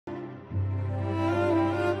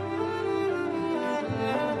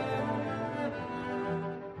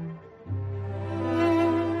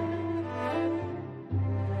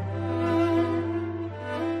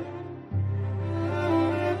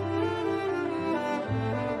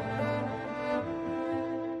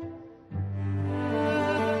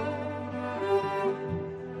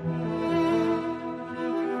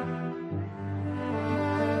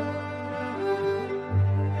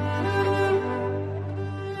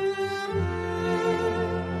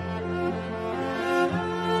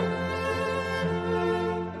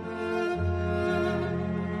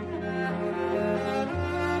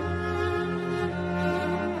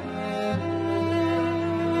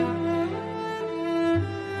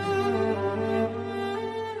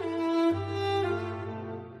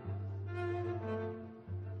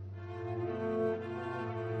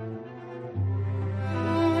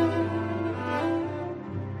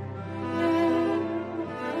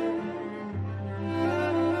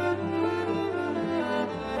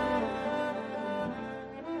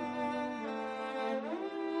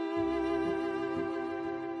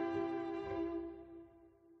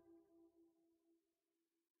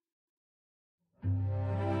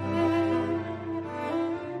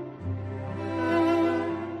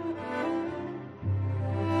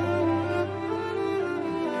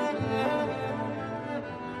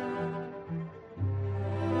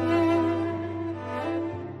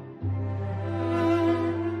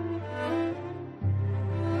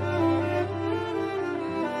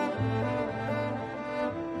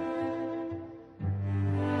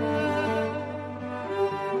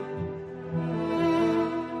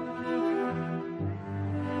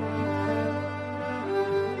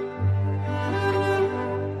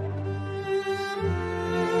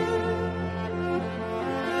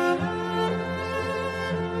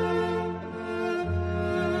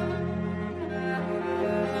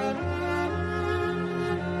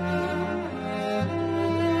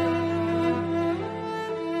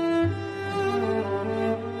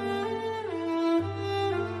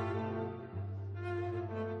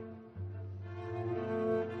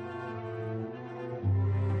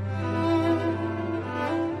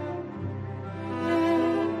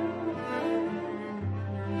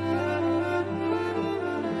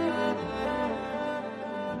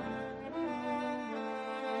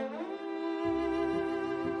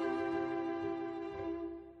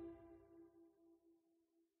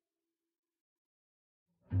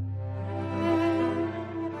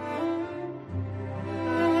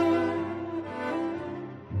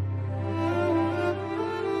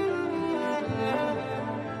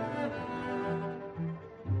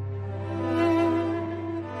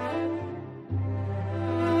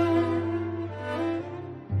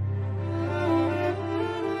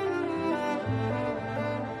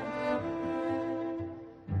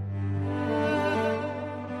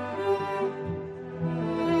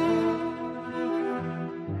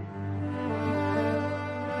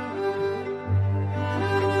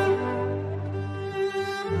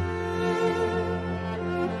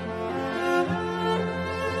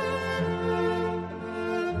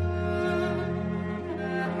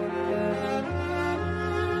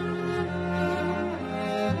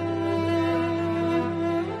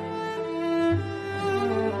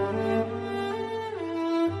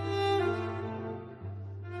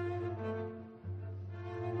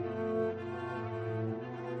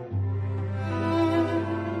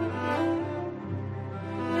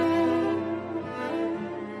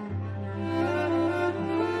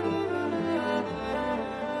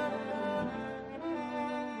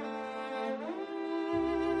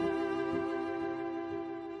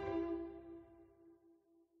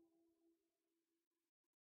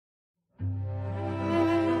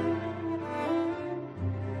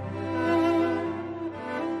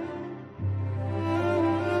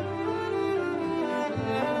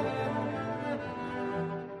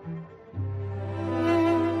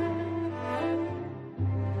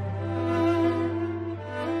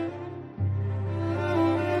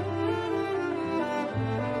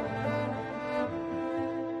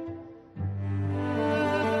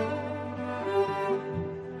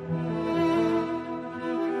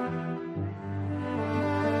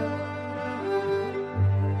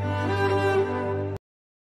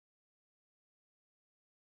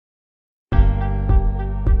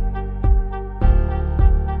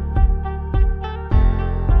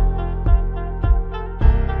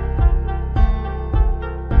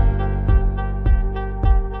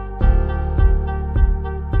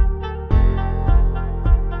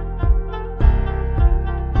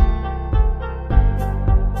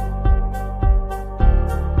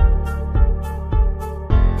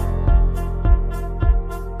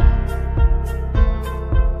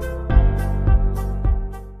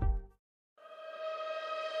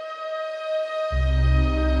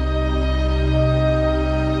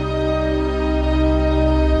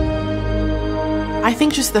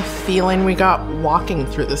think just the feeling we got walking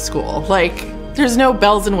through the school. Like, there's no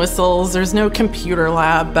bells and whistles, there's no computer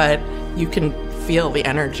lab, but you can feel the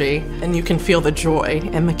energy and you can feel the joy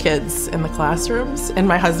in the kids in the classrooms. And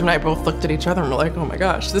my husband and I both looked at each other and were like, oh my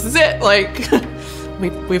gosh, this is it. Like,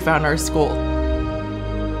 we found our school.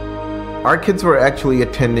 Our kids were actually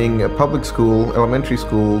attending a public school, elementary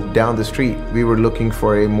school, down the street. We were looking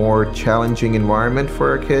for a more challenging environment for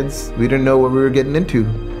our kids. We didn't know what we were getting into.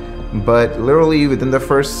 But literally within the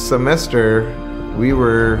first semester, we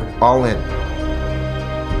were all in.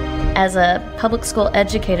 As a public school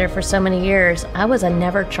educator for so many years, I was a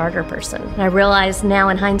never charter person. I realize now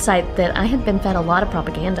in hindsight that I had been fed a lot of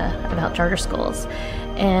propaganda about charter schools.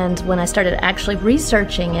 And when I started actually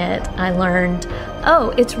researching it, I learned,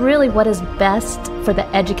 oh, it's really what is best for the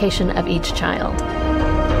education of each child.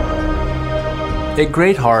 At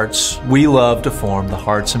Great Hearts, we love to form the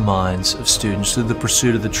hearts and minds of students through the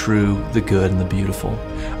pursuit of the true, the good, and the beautiful.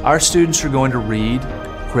 Our students are going to read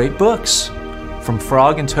great books, from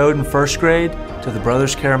Frog and Toad in first grade to the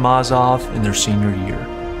Brothers Karamazov in their senior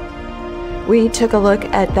year. We took a look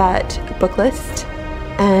at that book list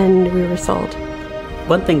and we were sold.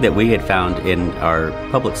 One thing that we had found in our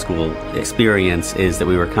public school experience is that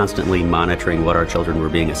we were constantly monitoring what our children were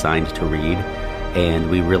being assigned to read, and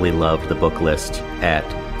we really loved the book list at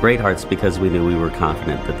Great Hearts because we knew we were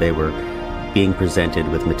confident that they were being presented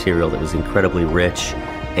with material that was incredibly rich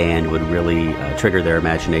and would really trigger their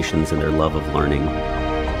imaginations and their love of learning.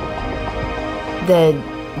 The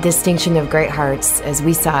distinction of Great Hearts, as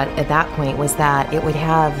we saw it at that point, was that it would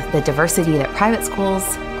have the diversity that private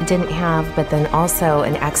schools didn't have, but then also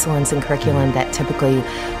an excellence in curriculum that typically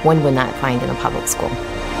one would not find in a public school.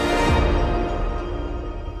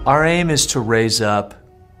 Our aim is to raise up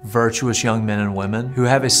virtuous young men and women who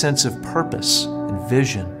have a sense of purpose and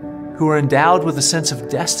vision, who are endowed with a sense of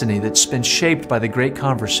destiny that's been shaped by the great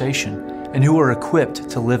conversation, and who are equipped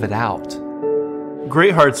to live it out.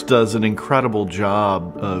 Great Hearts does an incredible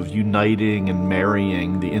job of uniting and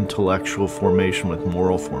marrying the intellectual formation with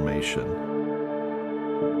moral formation.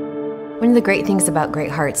 One of the great things about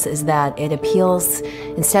Great Hearts is that it appeals,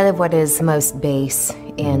 instead of what is most base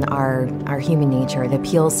in our human nature, it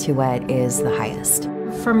appeals to what is the highest.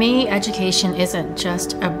 For me, education isn't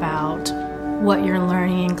just about what you're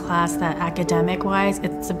learning in class, that academic-wise.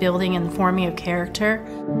 It's the building and forming of character.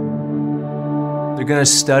 They're going to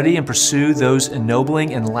study and pursue those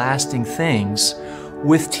ennobling and lasting things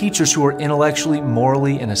with teachers who are intellectually,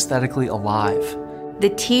 morally, and aesthetically alive.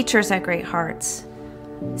 The teachers at Great Hearts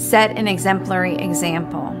set an exemplary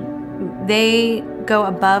example. They go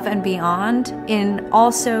above and beyond in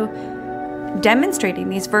also demonstrating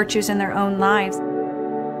these virtues in their own lives.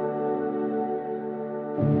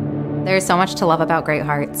 There's so much to love about Great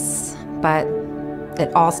Hearts, but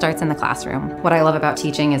it all starts in the classroom. What I love about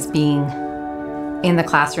teaching is being in the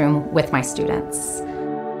classroom with my students.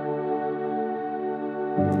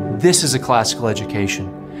 This is a classical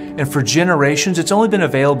education, and for generations it's only been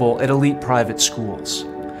available at elite private schools.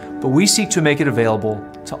 But we seek to make it available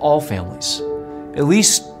to all families, at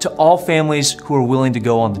least to all families who are willing to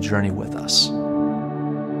go on the journey with us.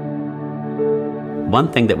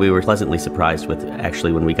 One thing that we were pleasantly surprised with,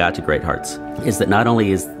 actually, when we got to Great Hearts, is that not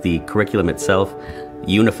only is the curriculum itself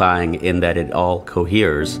unifying in that it all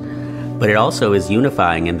coheres, but it also is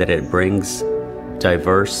unifying in that it brings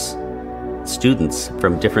diverse students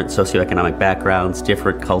from different socioeconomic backgrounds,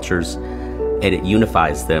 different cultures, and it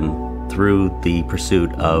unifies them through the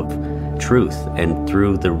pursuit of truth and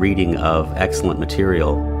through the reading of excellent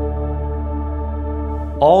material.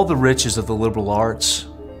 All the riches of the liberal arts,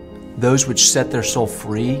 those which set their soul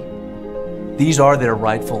free, these are their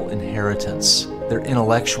rightful inheritance, their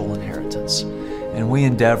intellectual inheritance, and we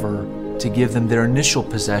endeavor to give them their initial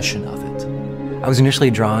possession of it. I was initially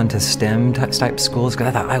drawn to STEM type schools because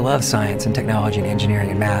I thought I love science and technology and engineering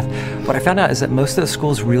and math. What I found out is that most of those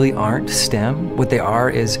schools really aren't STEM. What they are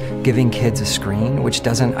is giving kids a screen, which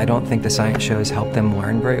I don't think the science shows help them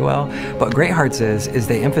learn very well. But what Great Hearts is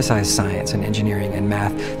they emphasize science and engineering and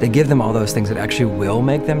math. They give them all those things that actually will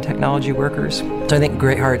make them technology workers. So I think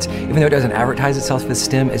Great Hearts, even though it doesn't advertise itself as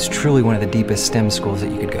STEM, is truly one of the deepest STEM schools that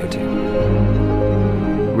you could go to.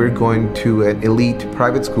 We're going to an elite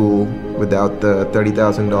private school without the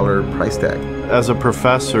 $30,000 price tag. As a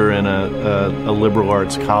professor in a liberal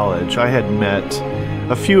arts college, I had met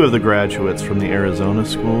a few of the graduates from the Arizona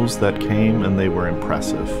schools that came, and they were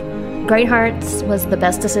impressive. Great Hearts was the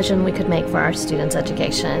best decision we could make for our students'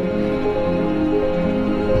 education.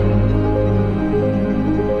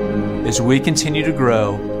 As we continue to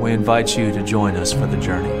grow, we invite you to join us for the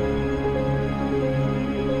journey.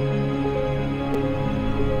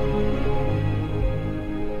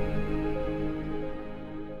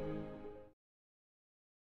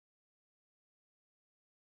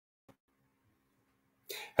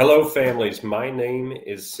 Hello, families. My name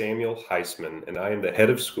is Samuel Heisman, and I am the head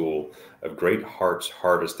of school of Great Hearts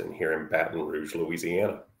Harveston here in Baton Rouge,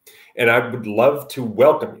 Louisiana. And I would love to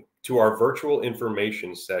welcome you to our virtual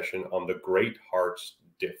information session on the Great Hearts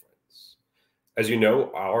difference. As you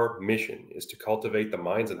know, our mission is to cultivate the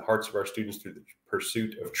minds and hearts of our students through the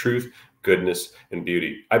pursuit of truth, goodness, and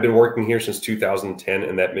beauty. I've been working here since 2010,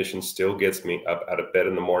 and that mission still gets me up out of bed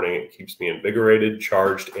in the morning. It keeps me invigorated,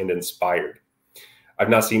 charged, and inspired. I've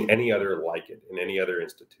not seen any other like it in any other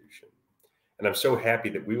institution. And I'm so happy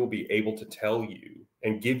that we will be able to tell you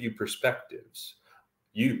and give you perspectives.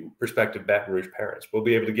 You, prospective Baton Rouge parents, will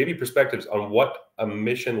be able to give you perspectives on what a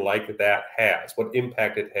mission like that has, what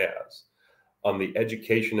impact it has on the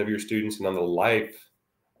education of your students and on the life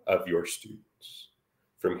of your students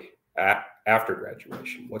from after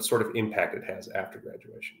graduation, what sort of impact it has after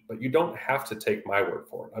graduation. But you don't have to take my word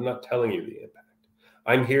for it. I'm not telling you the impact.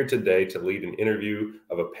 I'm here today to lead an interview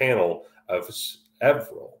of a panel of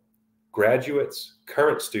several graduates,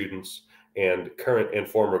 current students, and current and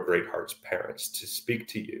former Great Hearts parents to speak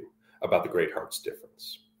to you about the Great Hearts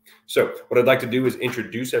difference. So what I'd like to do is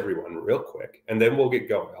introduce everyone real quick, and then we'll get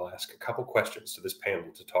going. I'll ask a couple questions to this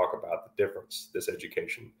panel to talk about the difference this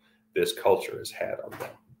education, this culture has had on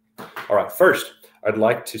them. All right, first, I'd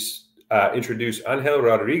like to introduce Angel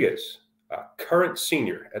Rodriguez, current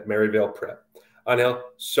senior at Maryvale Prep. Angel,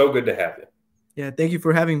 so good to have you. Yeah, thank you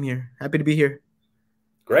for having me here. Happy to be here.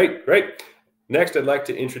 Great, great. Next, I'd like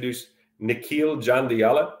to introduce Nikhil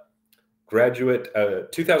Jandiala, graduate,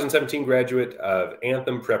 2017 graduate of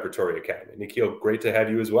Anthem Preparatory Academy. Nikhil, great to have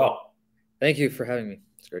you as well. Thank you for having me.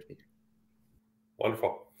 It's great to be here.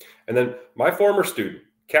 Wonderful. And then my former student,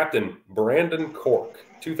 Captain Brandon Cork,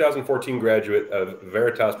 2014 graduate of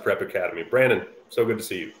Veritas Prep Academy. Brandon, so good to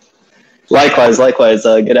see you. Likewise.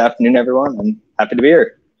 Good afternoon, everyone. I'm happy to be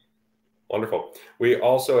here. Wonderful. We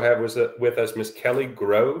also have with us Miss Kelly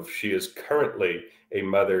Grove. She is currently a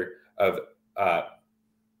mother of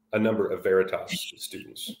a number of Veritas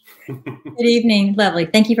students. Good evening. Lovely.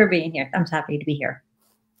 Thank you for being here. I'm happy to be here.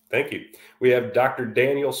 Thank you. We have Dr.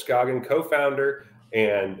 Daniel Scoggin, co-founder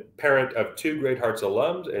and parent of 2 Great Hearts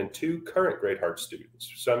alums and 2 current Great Hearts students.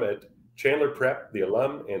 Some at Chandler Prep, the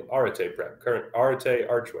alum, and Arete Prep, current Arete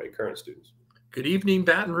Archway, current students. Good evening,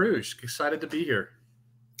 Baton Rouge. Excited to be here.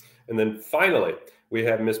 And then finally, we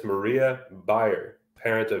have Miss Maria Beyer,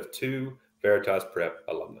 parent of 2 Veritas Prep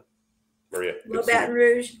alumna. Maria. Hello, Baton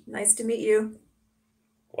Rouge. Nice to meet you.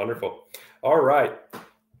 Wonderful. All right.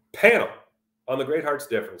 Panel on the Great Hearts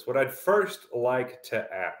difference. What I'd first like to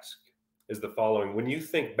ask is the following. When you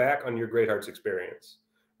think back on your Great Hearts experience,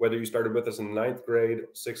 whether you started with us in 9th grade,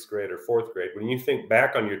 6th grade, or 4th grade, when you think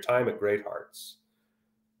back on your time at Great Hearts,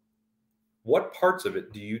 what parts of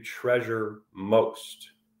it do you treasure most?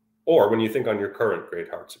 Or when you think on your current Great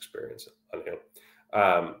Hearts experience on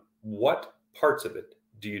him, what parts of it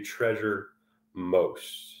do you treasure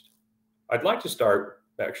most? I'd like to start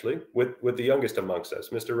actually with the youngest amongst us,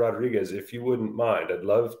 Mr. Rodriguez, if you wouldn't mind. I'd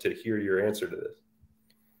love to hear your answer to this.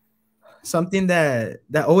 Something that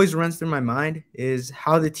always runs through my mind is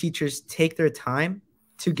how the teachers take their time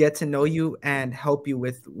to get to know you and help you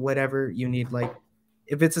with whatever you need. Like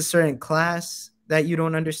if it's a certain class that you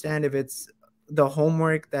don't understand, if it's the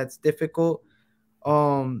homework that's difficult,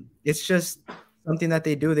 it's just something that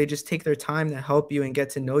they do. They just take their time to help you and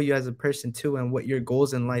get to know you as a person too, and what your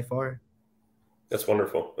goals in life are. That's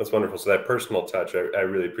wonderful. That's wonderful. So that personal touch, I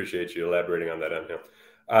really appreciate you elaborating on that,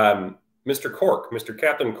 Angel. Mr. Cork, Mr.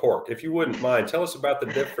 Captain Cork, if you wouldn't mind, tell us about the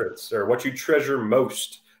difference or what you treasure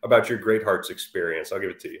most about your Great Hearts experience. I'll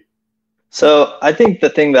give it to you. So I think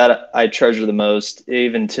the thing that I treasure the most,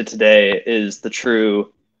 even to today, is the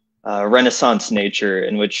true Renaissance nature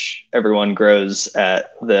in which everyone grows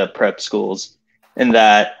at the prep schools. In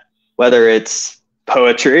that, whether it's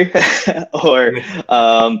poetry or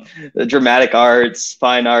the dramatic arts,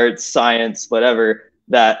 fine arts, science, whatever,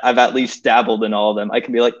 that I've at least dabbled in all of them. I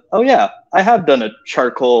can be like, oh yeah, I have done a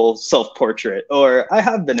charcoal self-portrait, or I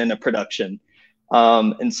have been in a production.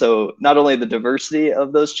 And so not only the diversity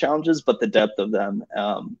of those challenges, but the depth of them,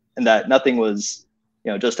 and that nothing was,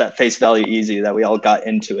 just at face value easy, that we all got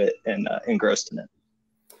into it and engrossed in it.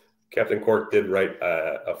 Captain Cork did write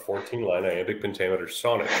a 14-line iambic pentameter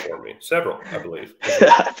sonnet for me. Several, I believe.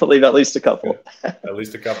 I believe at least a couple. At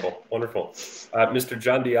least a couple. Wonderful. Mr.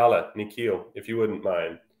 John Diala, Nikhil, if you wouldn't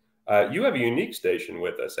mind. You have a unique station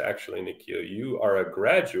with us, actually, Nikhil. You are a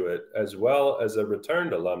graduate as well as a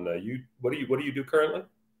returned alumna. What do you do currently?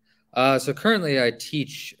 So currently I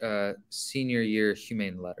teach senior year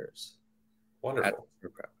humane letters. Wonderful.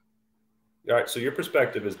 All right. So your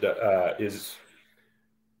perspective is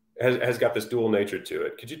has got this dual nature to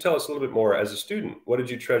it. Could you tell us a little bit more as a student? What did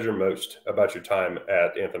you treasure most about your time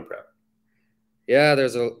at Anthem Prep? Yeah,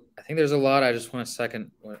 I think there's a lot. I just want to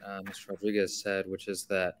second what Mr. Rodriguez said, which is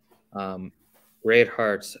that Great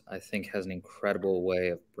Hearts, I think, has an incredible way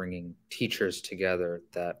of bringing teachers together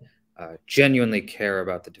that genuinely care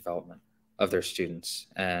about the development of their students.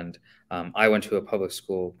 And I went to a public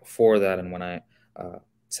school before that, and when I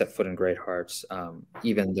set foot in Great Hearts,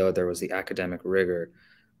 even though there was the academic rigor,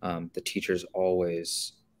 the teachers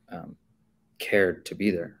always cared to be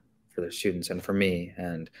there for their students and for me.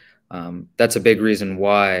 And that's a big reason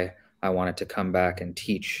why I wanted to come back and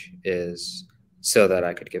teach, is so that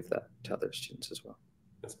I could give that to other students as well.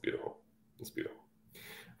 That's beautiful. That's beautiful.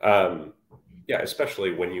 Yeah,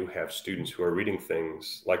 especially when you have students who are reading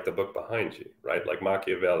things like the book behind you, right? Like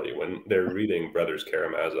Machiavelli, when they're reading Brothers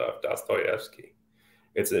Karamazov, Dostoevsky.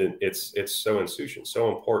 It's so insouciant,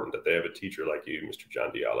 so important that they have a teacher like you, Mr.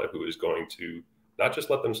 John Diallo, who is going to not just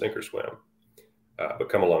let them sink or swim, but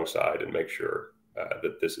come alongside and make sure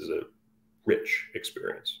that this is a rich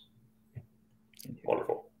experience.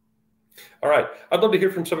 Wonderful. All right. I'd love to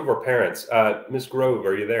hear from some of our parents. Ms. Grove,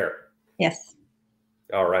 are you there? Yes.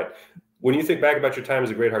 All right. When you think back about your time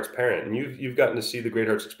as a Great Hearts parent, and you've gotten to see the Great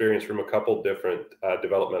Hearts experience from a couple different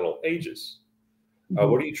developmental ages,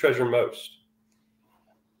 what do you treasure most?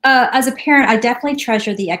 As a parent, I definitely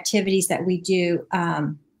treasure the activities that we do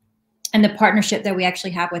and the partnership that we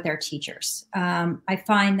actually have with our teachers. I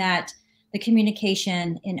find that the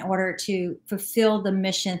communication in order to fulfill the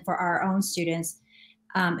mission for our own students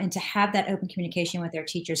and to have that open communication with our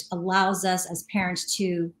teachers allows us as parents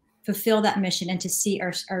to fulfill that mission and to see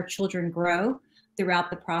our children grow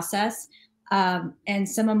throughout the process. And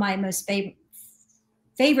some of my most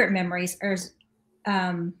favorite memories are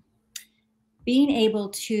being able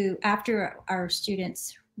to, after our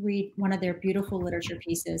students read one of their beautiful literature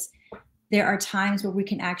pieces, there are times where we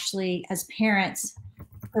can actually, as parents,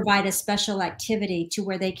 provide a special activity to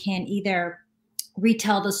where they can either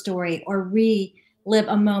retell the story or relive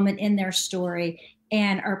a moment in their story.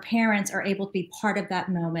 And our parents are able to be part of that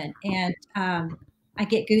moment. And I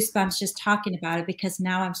get goosebumps just talking about it, because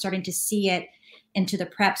now I'm starting to see it into the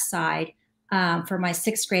prep side. For my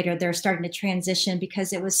sixth grader, they're starting to transition,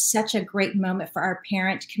 because it was such a great moment for our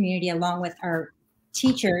parent community along with our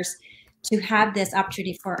teachers to have this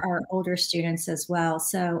opportunity for our older students as well.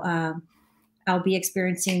 So I'll be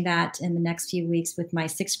experiencing that in the next few weeks with my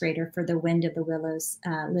sixth grader for the Wind of the Willows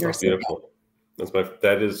literacy. That's beautiful.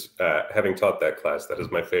 That is, having taught that class, that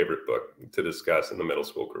is my favorite book to discuss in the middle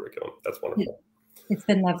school curriculum. That's wonderful. It's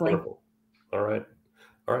been lovely. Wonderful. All right.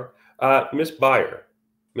 All right. Miss Beyer,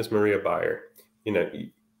 Miss Maria Beyer,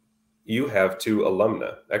 you have two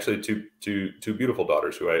alumna, actually two beautiful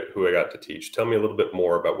daughters who I got to teach. Tell me a little bit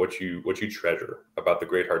more about what you treasure about the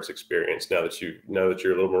Great Hearts experience now that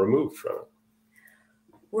you're a little more removed from it.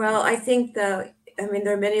 Well, I think there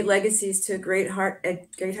are many legacies to Great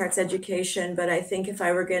Hearts education, but I think if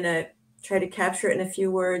I were going to try to capture it in a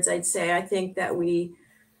few words, I'd say I think that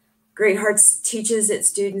Great Hearts teaches its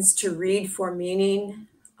students to read for meaning.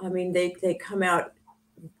 I mean, they come out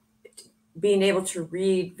being able to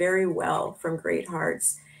read very well from Great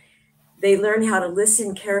Hearts. They learn how to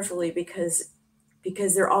listen carefully because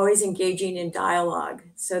they're always engaging in dialogue.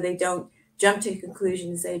 So they don't jump to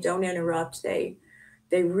conclusions. They don't interrupt. They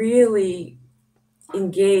really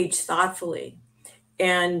engage thoughtfully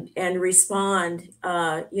and respond,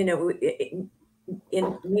 in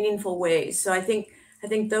meaningful ways. So I think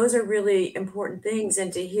those are really important things.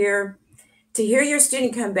 And to hear your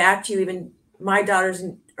student come back to you, even my daughters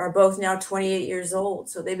are both now 28 years old,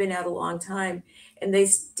 so they've been out a long time, and they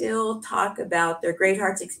still talk about their Great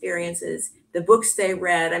Hearts experiences, the books they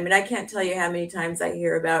read. I mean, I can't tell you how many times I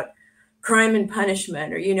hear about Crime and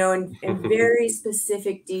Punishment, or, and very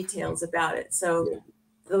specific details about it. So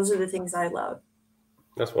those are the things I love.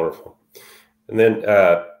 That's wonderful. And then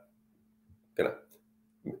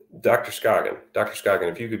Dr. Scoggin,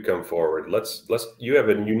 if you could come forward, you have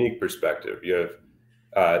a unique perspective. You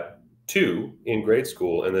have two in grade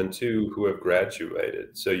school and then two who have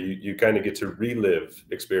graduated. So you kind of get to relive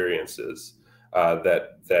experiences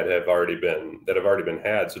that have already been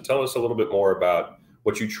had. So tell us a little bit more about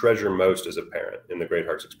what you treasure most as a parent in the Great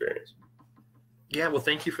Hearts experience. Yeah, well,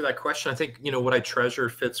 thank you for that question. I think, what I treasure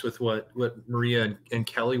fits with what Maria and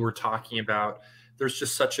Kelly were talking about. There's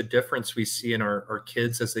just such a difference we see in our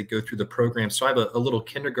kids as they go through the program. So I have a little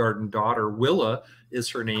kindergarten daughter. Willa is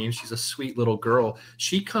her name. She's a sweet little girl.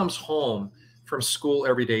 She comes home from school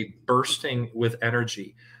every day bursting with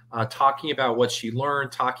energy, talking about what she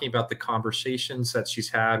learned, talking about the conversations that she's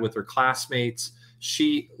had with her classmates.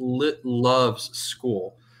 She loves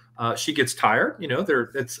school. She gets tired. You know,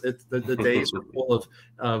 the days are full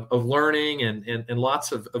of learning and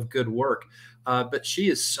lots of good work. But she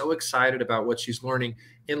is so excited about what she's learning.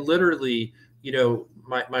 And literally, you know,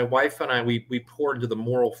 my wife and I, we pour into the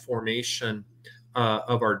moral formation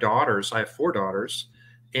of our daughters. I have 4 daughters.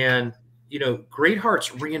 And, you know, Great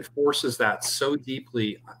Hearts reinforces that so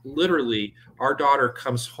deeply. Literally, our daughter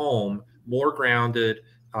comes home more grounded,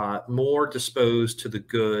 more disposed to the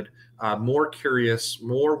good, more curious,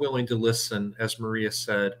 more willing to listen, as Maria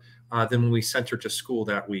said, than when we sent her to school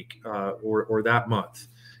that week or that month.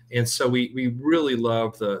 And so we really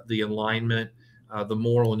love the alignment, the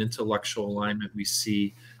moral and intellectual alignment we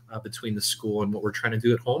see between the school and what we're trying to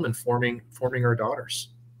do at home and forming our daughters.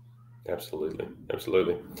 Absolutely.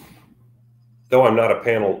 Absolutely. Though I'm not a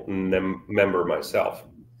panel member myself,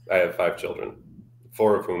 I have 5 children,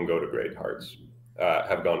 4 of whom go to Great Hearts,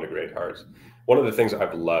 have gone to Great Hearts. One of the things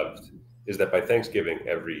I've loved is that by Thanksgiving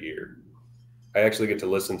every year, I actually get to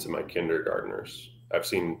listen to my kindergartners. I've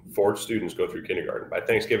seen 4 students go through kindergarten. By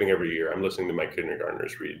Thanksgiving every year, I'm listening to my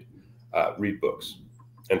kindergartners read books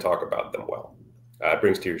and talk about them well. It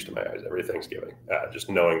brings tears to my eyes every Thanksgiving, just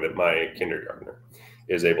knowing that my kindergartner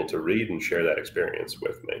is able to read and share that experience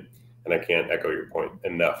with me. And I can't echo your point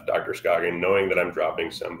enough, Dr. Scoggin, knowing that I'm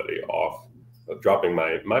dropping somebody off, dropping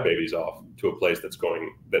my babies off to a place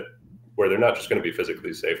where they're not just going to be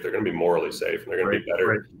physically safe, they're going to be morally safe, and they're going to be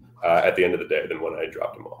better at the end of the day than when I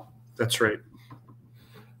dropped them off. That's right.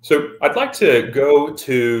 So I'd like to go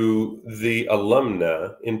to the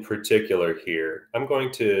alumna in particular here. I'm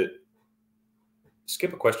going to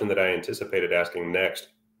skip a question that I anticipated asking next.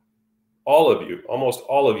 Almost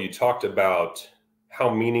all of you talked about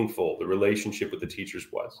how meaningful the relationship with the teachers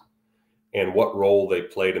was and what role they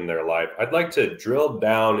played in their life. I'd like to drill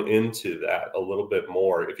down into that a little bit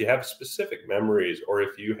more. If you have specific memories, or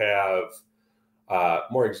if you have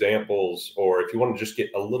more examples, or if you want to just get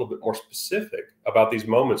a little bit more specific about these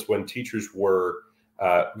moments when teachers were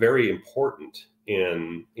very important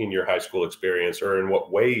in your high school experience, or in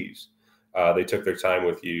what ways they took their time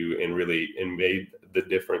with you and made the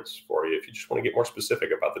difference for you. If you just want to get more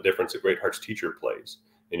specific about the difference a Great Hearts teacher plays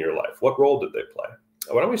in your life, what role did they play?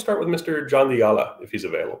 Why don't we start with Mr. John Diala, if he's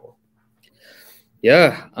available?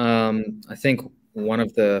 Yeah, I think one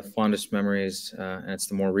of the fondest memories, and it's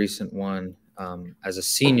the more recent one, as a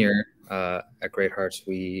senior at Great Hearts,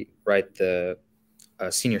 we write the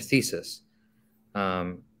senior thesis.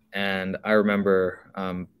 And I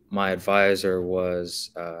remember my advisor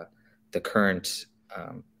was the current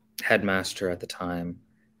headmaster at the time,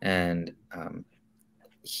 and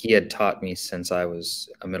he had taught me since I was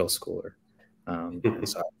a middle schooler. And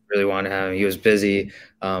so I really wanted to have him. He was busy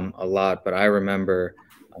a lot, but I remember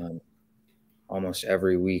almost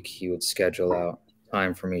every week he would schedule out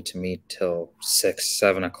time for me to meet till 6,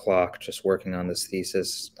 7 o'clock, just working on this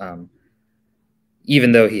thesis.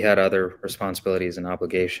 Even though he had other responsibilities and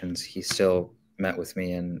obligations, he still met with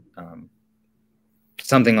me, and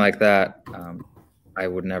something like that I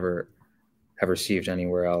would never have received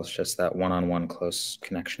anywhere else, just that one-on-one close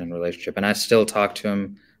connection and relationship. And I still talk to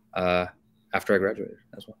him after I graduated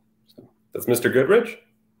as well. So. That's Mr. Goodrich?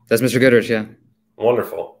 That's Mr. Goodrich, yeah.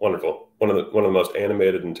 Wonderful, wonderful. One of the most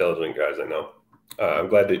animated, intelligent guys I know. I'm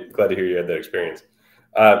glad to hear you had that experience.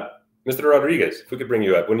 Mr. Rodriguez, if we could bring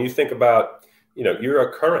you up. When you think about, you're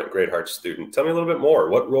a current Great Hearts student, tell me a little bit more.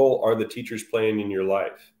 What role are the teachers playing in your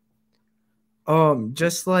life?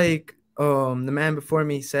 Just like the man before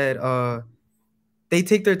me said, they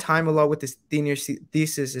take their time a lot with this senior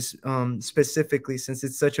thesis, specifically since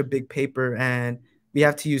it's such a big paper and we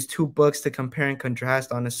have to use 2 books to compare and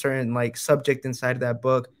contrast on a certain subject inside of that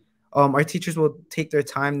book. Our teachers will take their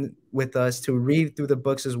time with us to read through the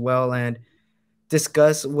books as well and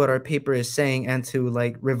discuss what our paper is saying, and to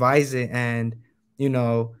revise it and,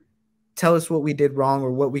 tell us what we did wrong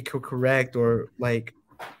or what we could correct, or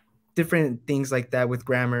different things like that with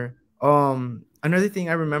grammar. Another thing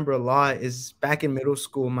I remember a lot is back in middle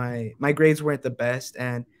school, my grades weren't the best,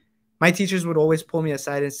 and my teachers would always pull me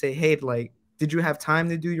aside and say, hey, did you have time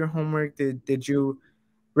to do your homework? Did you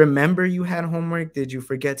remember you had homework? Did you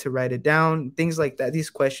forget to write it down? Things like that. These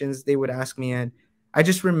questions they would ask me, and I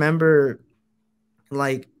just remember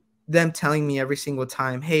them telling me every single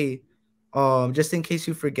time, hey, just in case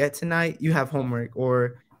you forget tonight, you have homework,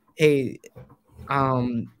 or hey,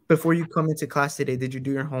 before you come into class today, did you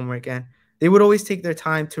do your homework? And they would always take their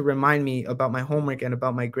time to remind me about my homework and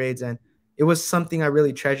about my grades. And it was something I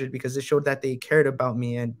really treasured because it showed that they cared about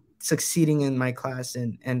me and succeeding in my class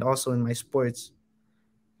and also in my sports.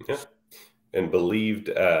 Yeah. And believed,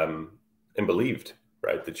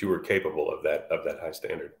 right, that you were capable of that high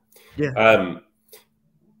standard. Yeah.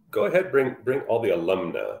 go ahead, bring all the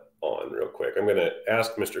alumna on real quick. I'm going to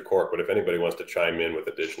ask Mr. Cork, but if anybody wants to chime in with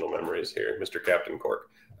additional memories here, Mr. Captain Cork.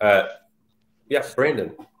 Yeah,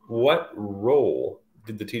 Brandon, what role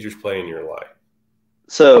did the teachers play in your life?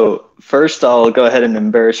 So first, I'll go ahead and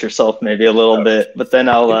embarrass yourself maybe a little bit, but then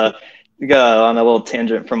I'll go on a little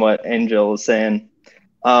tangent from what Angel was saying.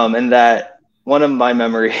 And that one of my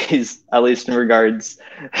memories, at least in regards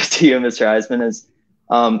to you, Mr. Heisman, is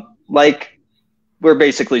like we're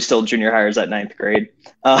basically still junior hires at 9th grade.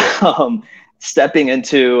 Stepping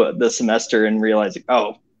into the semester and realizing,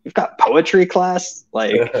 oh, we've got poetry class.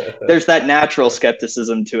 Like there's that natural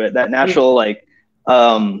skepticism to it, that natural like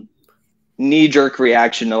knee-jerk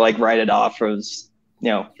reaction to like write it off as,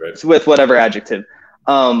 with whatever adjective.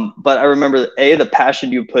 But I remember the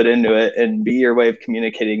passion you put into it, and B, your way of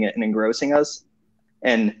communicating it and engrossing us.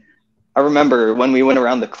 And I remember when we went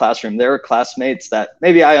around the classroom, there were classmates that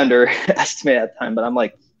maybe I underestimate at the time, but I'm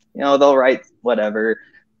like, they'll write whatever.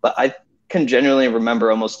 But I can genuinely remember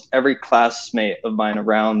almost every classmate of mine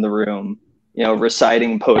around the room,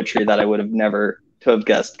 reciting poetry that I would have never to have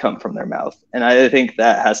guessed come from their mouth. And I think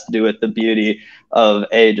that has to do with the beauty of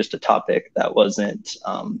just a topic that wasn't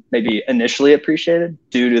maybe initially appreciated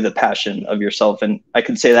due to the passion of yourself. And I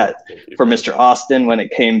could say that for Mr. Austin when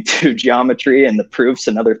it came to geometry and the proofs,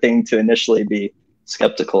 another thing to initially be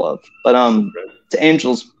skeptical of. But to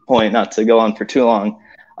Angel's point, not to go on for too long,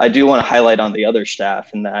 I do want to highlight on the other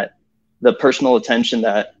staff and that the personal attention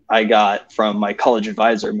that I got from my college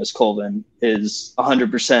advisor, Ms. Colvin, is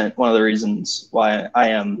 100% one of the reasons why I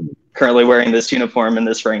am currently wearing this uniform in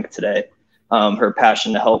this rank today. Her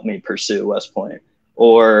passion to help me pursue West Point,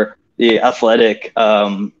 or the athletic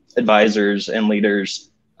advisors and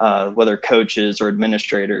leaders, whether coaches or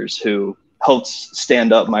administrators, who helped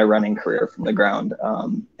stand up my running career from the ground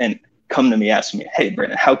and come to me asking me, hey,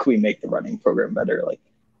 Brandon, how can we make the running program better? Like,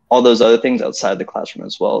 all those other things outside the classroom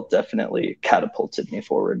as well definitely catapulted me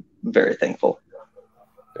forward. I'm very thankful.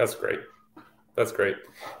 That's great. That's great.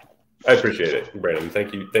 I appreciate it, Brandon.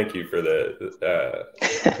 Thank you for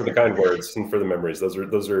the kind words and for the memories.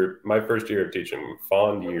 Those are my first year of teaching,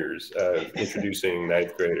 fond years of introducing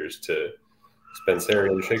 9th graders to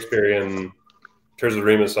Spenserian, Shakespearean, Terza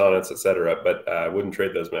Rima sonnets, etc. But I wouldn't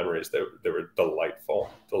trade those memories. They were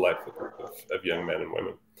delightful group of young men and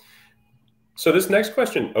women. So this next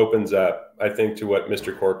question opens up, I think, to what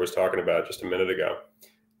Mr. Cork was talking about just a minute ago.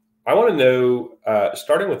 I want to know,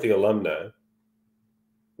 starting with the alumna,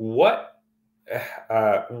 what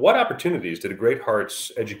opportunities did a Great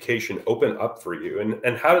Hearts education open up for you?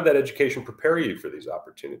 And how did that education prepare you for these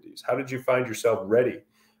opportunities? How did you find yourself ready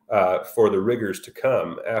for the rigors to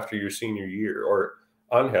come after your senior year? Or,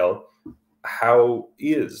 Angel, how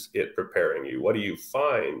is it preparing you? What do you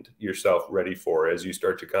find yourself ready for as you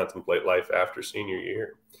start to contemplate life after senior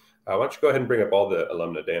year? Why don't you go ahead and bring up all the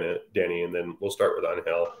alumna, Danny, and then we'll start with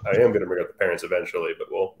Angel. I am going to bring up the parents eventually, but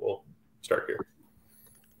we'll start here.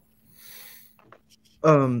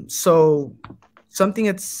 So something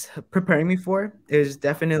it's preparing me for is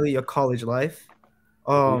definitely a college life.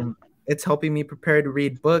 It's helping me prepare to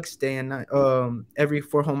read books day and night,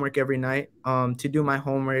 for homework every night, to do my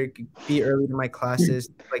homework, be early to my classes,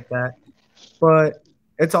 like that. But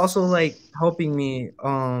it's also like helping me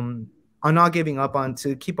on not giving up, on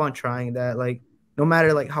to keep on trying, that like no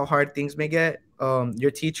matter like how hard things may get,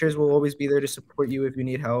 your teachers will always be there to support you if you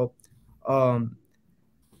need help. Like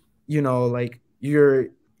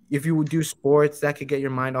if you do sports, that could get your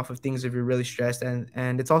mind off of things if you're really stressed,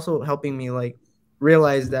 and it's also helping me like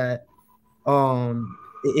realize that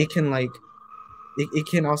it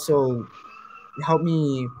can also help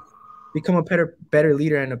me become a better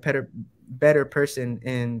leader and a better person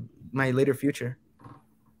in my later future.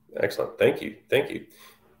 Excellent. Thank you.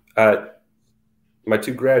 My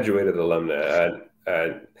two graduated alumni,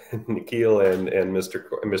 Nikhil and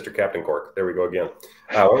Mr. Captain Cork. There we go again.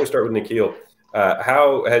 Why don't we start with Nikhil?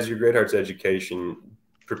 How has your Great Hearts education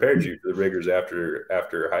prepared you for the rigors after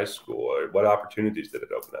high school? What opportunities did it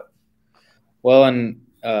open up? Well, and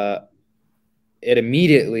it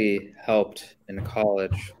immediately helped in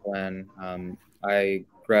college when I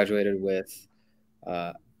graduated with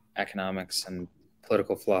economics and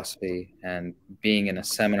political philosophy, and being in a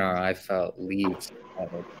seminar I felt leads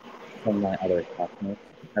from my other classmates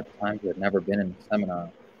at the time who had never been in a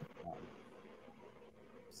seminar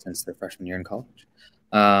since their freshman year in college.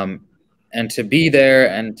 And to be there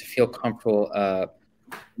and to feel comfortable,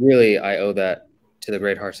 really, I owe that to the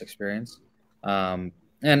Great Hearts experience. And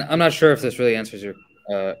I'm not sure if this really answers your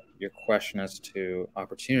question as to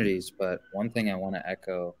opportunities, but one thing I want to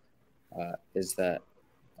echo is that,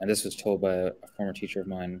 and this was told by a former teacher of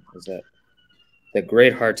mine, is that that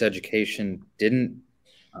Great Hearts education didn't,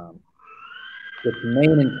 its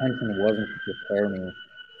main intention wasn't to prepare me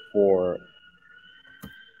for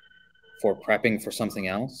prepping for something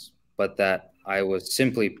else, but that I was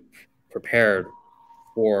simply prepared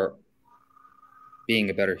for being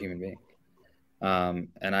a better human being.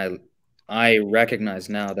 And I recognize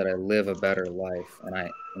now that I live a better life, and I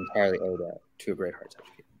entirely owe that to a Great Hearts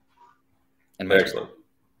education. And excellent.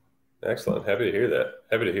 Excellent. Happy to hear that.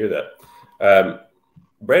 Happy to hear that.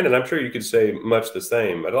 Brandon, I'm sure you could say much the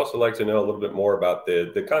same. I'd also like to know a little bit more about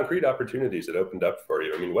the concrete opportunities that opened up for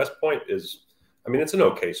you. I mean, West Point is, I mean, it's an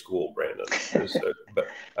okay school, Brandon. But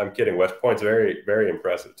I'm kidding. West Point's very, very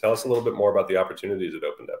impressive. Tell us a little bit more about the opportunities that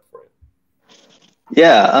opened up for you.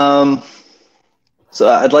 Yeah. So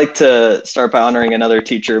I'd like to start by honoring another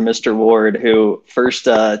teacher, Mr. Ward, who first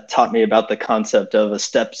taught me about the concept of a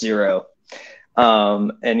step zero.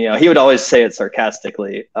 And, you know, he would always say it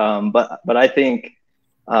sarcastically. But I think,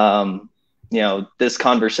 you know, this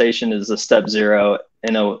conversation is a step zero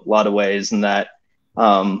in a lot of ways, and that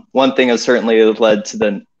one thing has certainly led to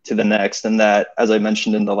the next, and that, as I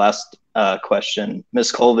mentioned in the last question,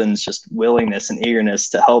 Ms. Colvin's just willingness and eagerness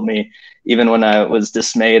to help me, even when I was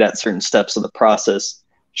dismayed at certain steps of the process,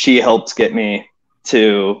 she helped get me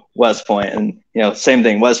to West Point. And, you know, same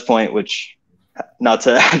thing, West Point, which, not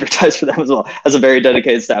to advertise for them as well, has a very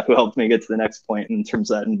dedicated staff who helped me get to the next point in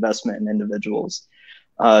terms of that investment in individuals,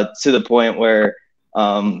 to the point where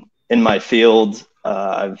in my field,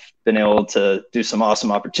 I've been able to do some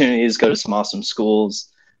awesome opportunities, go to some awesome schools.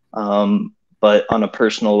 But on a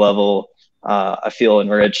personal level, I feel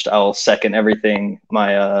enriched. I'll second everything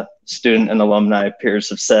my student and alumni peers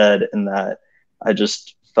have said, in that I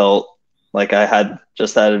just felt like I had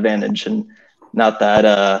just that advantage, and not that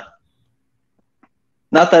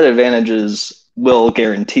advantages will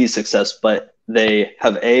guarantee success, but they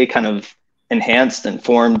have kind of enhanced and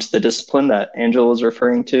formed the discipline that Angela was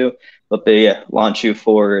referring to, but they launch you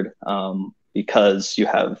forward because you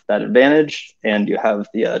have that advantage and you have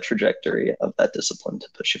the trajectory of that discipline to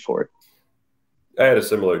push you forward. I had a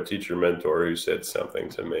similar teacher mentor who said something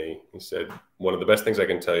to me. He said, one of the best things I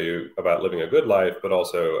can tell you about living a good life, but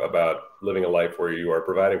also about living a life where you are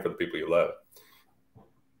providing for the people you love,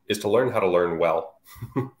 is to learn how to learn well.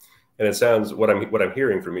 And it sounds, what I'm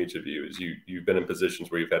hearing from each of you is you've been in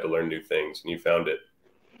positions where you've had to learn new things, and you found it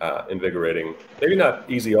invigorating. Maybe not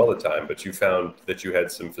easy all the time, but you found that you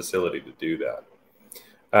had some facility to do that.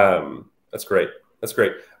 That's great. That's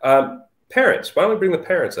great. Parents, why don't we bring the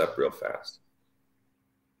parents up real fast?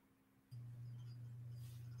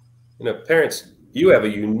 You know, parents, you have a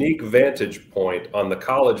unique vantage point on the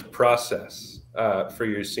college process for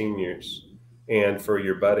your seniors and for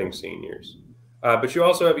your budding seniors. But you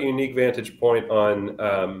also have a unique vantage point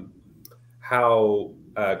on how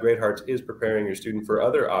Great Hearts is preparing your student for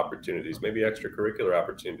other opportunities, maybe extracurricular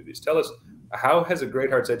opportunities. Tell us, how has a Great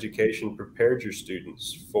Hearts education prepared your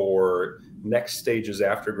students for next stages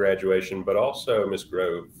after graduation, but also, Ms.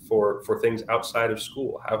 Grove, for things outside of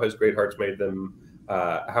school? How has Great Hearts made them?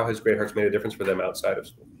 How has Great Hearts made a difference for them outside of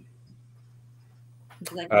school?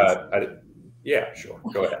 Yeah, sure.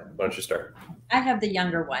 Go ahead. Why don't you start? I have the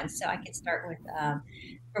younger ones, so I can start with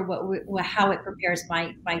for how it prepares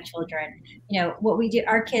my children. You know, what we do,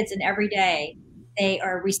 our kids, and every day they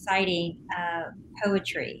are reciting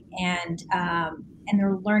poetry, and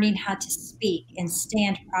they're learning how to speak and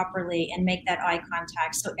stand properly and make that eye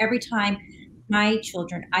contact. So every time my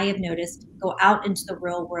children, I have noticed, go out into the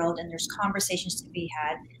real world and there's conversations to be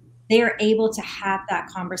had, they are able to have that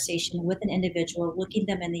conversation with an individual, looking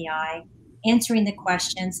them in the eye, answering the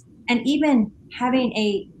questions, and even having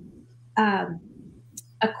a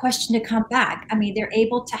question to come back. I mean, they're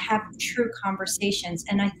able to have true conversations.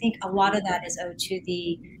 And I think a lot of that is owed to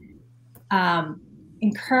the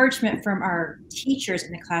encouragement from our teachers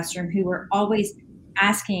in the classroom, who are always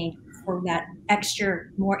asking for that extra,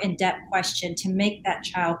 more in-depth question to make that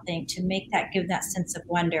child think, to make that, give that sense of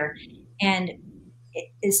wonder. And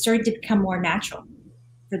it's starting to become more natural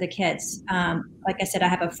for the kids. Like I said, I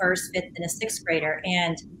have a first, fifth, and a sixth grader,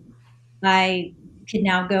 and I can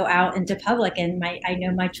now go out into public, and I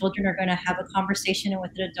know my children are going to have a conversation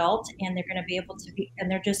with an adult, and they're going to be able to be, and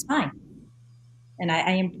they're just fine. And I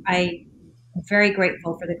am very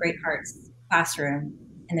grateful for the Great Hearts classroom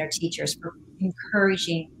and their teachers for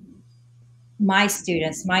encouraging my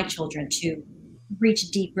students, my children, to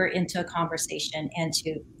reach deeper into a conversation and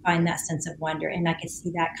to find that sense of wonder. And I can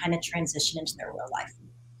see that kind of transition into their real life.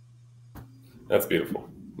 That's beautiful.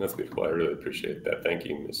 That's beautiful. I really appreciate that. Thank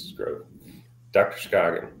you, Mrs. Grove. Dr.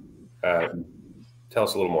 Scoggin, tell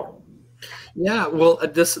us a little more. Yeah, well,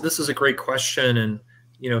 this is a great question. And,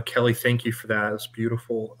 Kelly, thank you for that. It was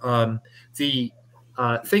beautiful. The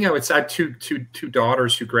thing I would say, I have two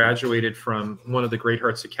daughters who graduated from one of the Great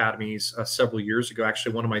Hearts Academies several years ago.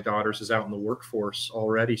 Actually, one of my daughters is out in the workforce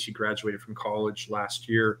already. She graduated from college last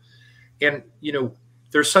year. And,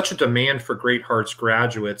 there's such a demand for Great Hearts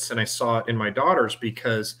graduates. And I saw it in my daughters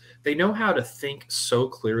because they know how to think so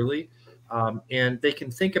clearly. And they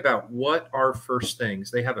can think about what are first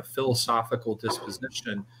things. They have a philosophical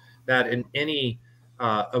disposition that in any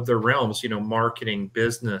of their realms, marketing,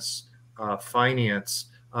 business, finance,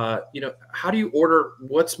 how do you order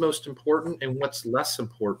what's most important and what's less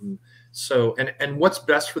important? So, and what's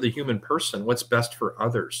best for the human person, what's best for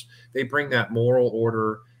others. They bring that moral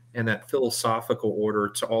order and that philosophical order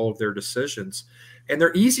to all of their decisions. And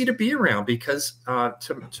they're easy to be around because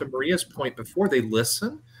to Maria's point before, they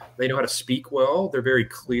listen, they know how to speak well, they're very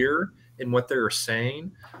clear in what they're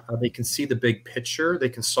saying. They can see the big picture, they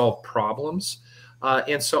can solve problems.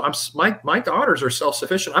 And so my daughters are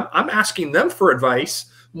self-sufficient. I'm asking them for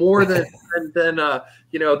advice more than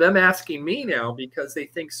them asking me now because they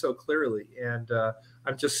think so clearly. And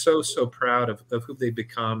I'm just so proud of who they've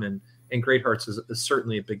become. And Great Hearts is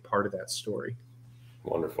certainly a big part of that story.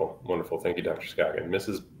 Wonderful. Wonderful. Thank you, Dr. Scoggin.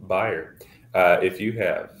 Mrs. Beyer, if you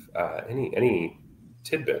have any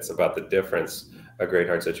tidbits about the difference a Great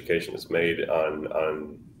Hearts education has made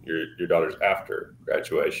on your daughters after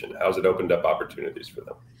graduation, how's it opened up opportunities for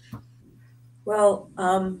them? Well,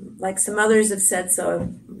 like some others have said,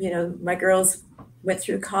 so, my girls went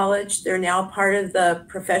through college. They're now part of the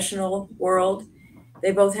professional world.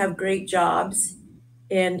 They both have great jobs.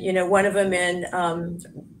 And, one of them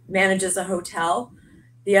manages a hotel.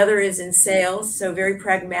 The other is in sales. So very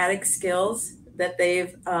pragmatic skills that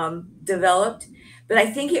they've developed. But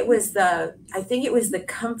I think it was the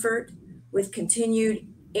comfort with continued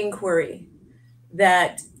inquiry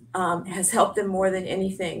that has helped them more than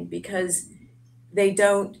anything, because they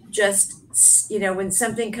don't just, when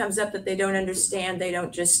something comes up that they don't understand, they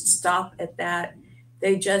don't just stop at that.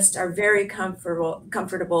 They just are very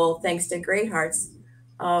comfortable, thanks to Great Hearts,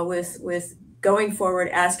 with going forward,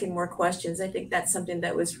 asking more questions. I think that's something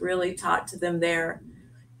that was really taught to them there.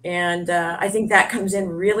 And I think that comes in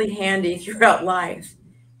really handy throughout life.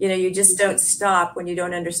 You just don't stop when you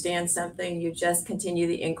don't understand something. You just continue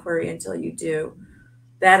the inquiry until you do.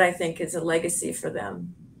 That, I think, is a legacy for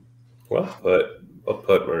them. Well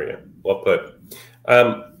put, Maria. Well put.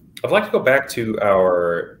 I'd like to go back to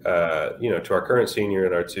our, to our current senior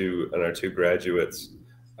and our two graduates.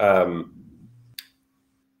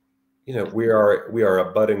 We are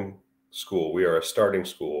a budding school. We are a starting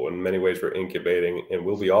school. In many ways, we're incubating, and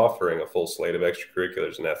we'll be offering a full slate of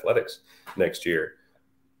extracurriculars and athletics next year.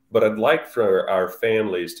 But I'd like for our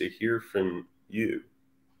families to hear from you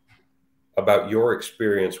about your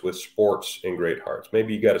experience with sports in Great Hearts.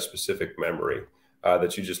 Maybe you got a specific memory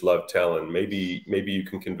that you just love telling. Maybe you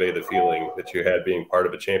can convey the feeling that you had being part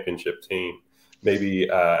of a championship team. Maybe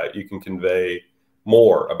you can convey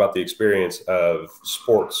more about the experience of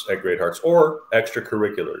sports at Great Hearts or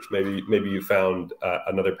extracurriculars. Maybe you found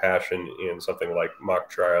another passion in something like mock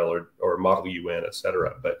trial or Model UN, et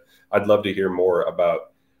cetera. But I'd love to hear more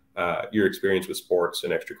about your experience with sports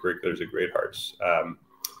and extracurriculars at Great Hearts.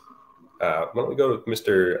 Why don't we go with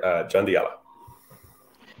Mr. John Diala?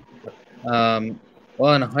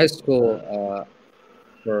 Well, in high school,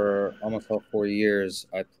 for almost all 4 years,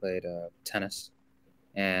 I played tennis.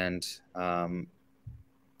 And I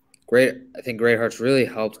think Great Hearts really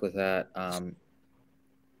helped with that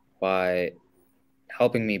by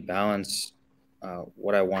helping me balance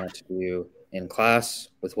what I wanted to do in class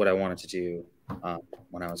with what I wanted to do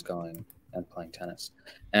when I was going and playing tennis.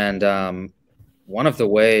 And one of the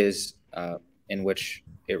ways in which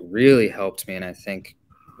it really helped me, and I think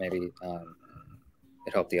maybe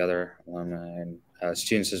it helped the other alumni and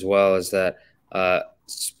students as well, is that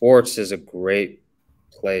sports is a great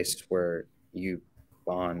place where you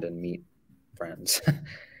bond and meet friends.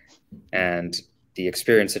 And the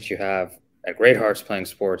experience that you have at Great Hearts playing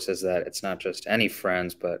sports is that it's not just any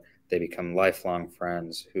friends, but they become lifelong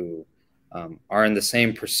friends who are in the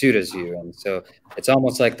same pursuit as you. And so it's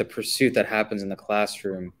almost like the pursuit that happens in the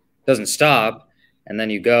classroom doesn't stop, and then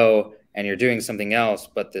you go and you're doing something else,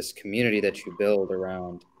 but this community that you build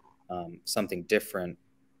around something different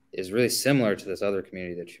is really similar to this other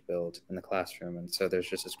community that you build in the classroom. And so there's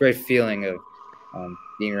just this great feeling of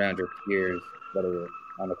being around your peers, whether you're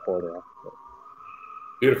on the court or off the court.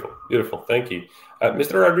 Beautiful, beautiful. Thank you,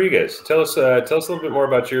 Mr. Rodriguez. Tell us a little bit more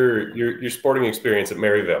about your sporting experience at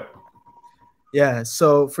Maryville. Yeah.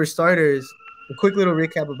 So for starters, a quick little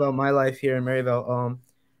recap about my life here in Maryville.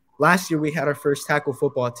 Last year we had our first tackle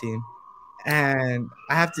football team, and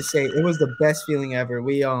I have to say it was the best feeling ever.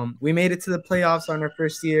 We made it to the playoffs on our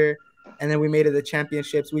first year, and then we made it to the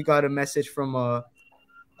championships. We got a message from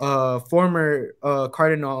former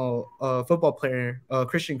Cardinal football player,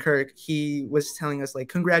 Christian Kirk. He was telling us, like,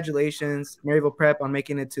 congratulations, Maryville Prep, on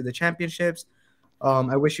making it to the championships.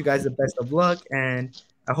 I wish you guys the best of luck, and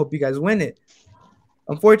I hope you guys win it.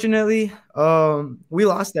 Unfortunately, we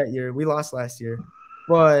lost that year. We lost last year.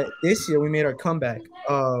 But this year we made our comeback.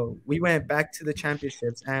 We went back to the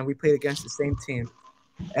championships and we played against the same team,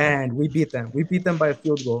 and we beat them. We beat them by a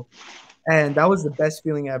field goal. And that was the best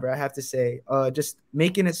feeling ever, I have to say. Just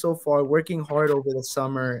making it so far, working hard over the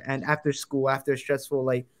summer and after school, after a stressful,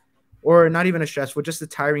 or not even a stressful, just a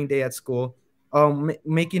tiring day at school,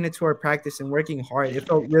 making it to our practice and working hard. It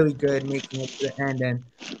felt really good making it to the end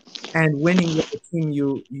and winning with the team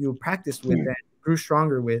you practiced with and grew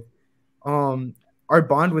stronger with. Our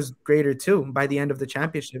bond was greater too by the end of the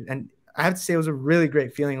championship. And I have to say it was a really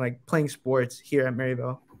great feeling, like playing sports here at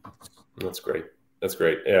Maryville. That's great. That's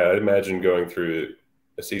great. Yeah, I imagine going through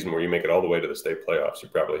a season where you make it all the way to the state playoffs, you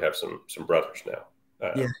probably have some brothers now.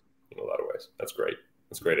 Yeah. In a lot of ways. That's great.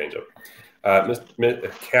 That's great, Angel.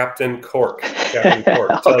 Captain Cork. Captain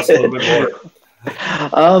Cork, tell us a little bit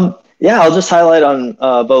more. Yeah, I'll just highlight on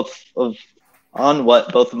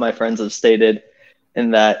what both of my friends have stated.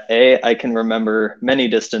 In that, I can remember many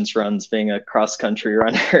distance runs being a cross-country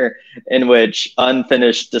runner in which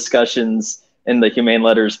unfinished discussions in the Humane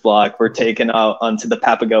Letters block were taken out onto the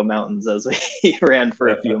Papago Mountains as we ran for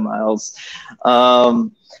a few miles.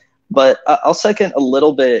 But I'll second a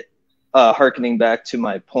little bit, hearkening back to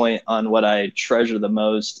my point on what I treasure the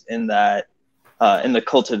most in that, in the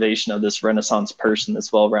cultivation of this Renaissance person,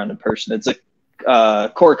 this well-rounded person. It's a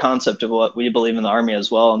core concept of what we believe in the Army as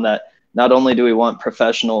well, and that not only do we want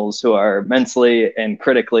professionals who are mentally and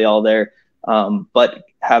critically all there, but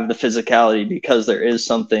have the physicality, because there is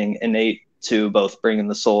something innate to both bringing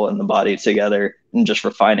the soul and the body together and just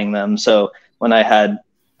refining them. So when I had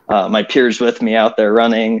my peers with me out there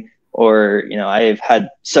running, or, I've had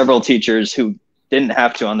several teachers who didn't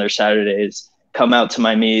have to on their Saturdays come out to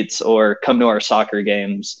my meets or come to our soccer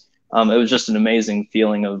games. It was just an amazing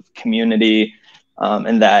feeling of community,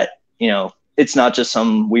 and that, it's not just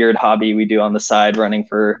some weird hobby we do on the side running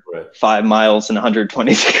for 5 miles in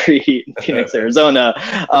 120 degree heat in Phoenix, Arizona,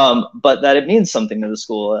 but that it means something to the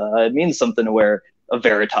school. It means something to wear a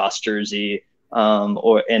Veritas jersey,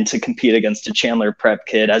 and to compete against a Chandler Prep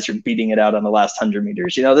kid as you're beating it out on the last 100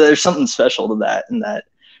 meters. There's something special to that, and that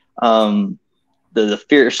the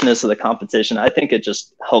fierceness of the competition, I think it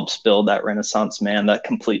just helps build that Renaissance man, that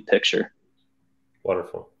complete picture.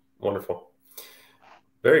 Wonderful. Wonderful.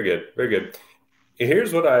 Very good. Very good.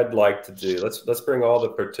 Here's what I'd like to do. Let's bring all the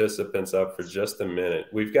participants up for just a minute.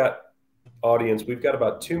 We've got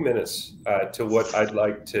about 2 minutes to what I'd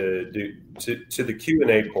like to do to the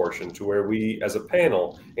Q&A portion, to where we as a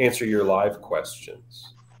panel answer your live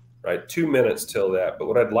questions, right? 2 minutes till that. But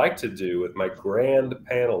what I'd like to do with my grand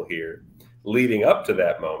panel here, leading up to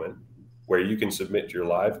that moment where you can submit your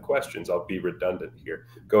live questions, I'll be redundant here.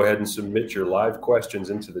 Go ahead and submit your live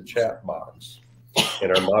questions into the chat box,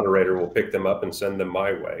 and our moderator will pick them up and send them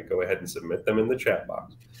my way. Go ahead and submit them in the chat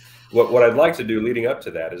box. What I'd like to do leading up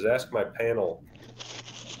to that is ask my panel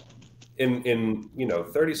in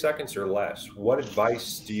 30 seconds or less, what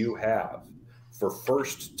advice do you have for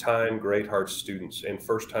first-time Great Hearts students and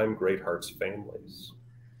first-time Great Hearts families?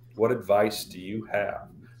 What advice do you have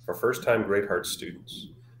for first-time Great Hearts students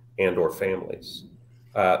and or families?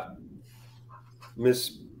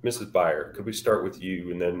 Mrs. Byer, could we start with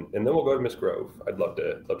you, and then we'll go to Ms. Grove. I'd love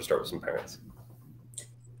to start with some parents.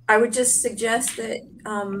 I would just suggest that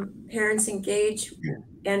parents engage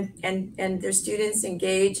and their students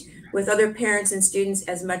engage with other parents and students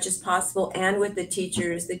as much as possible, and with the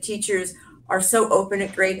teachers. The teachers are so open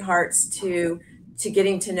at Great Hearts to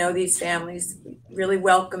getting to know these families. We really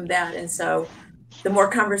welcome that, and so the more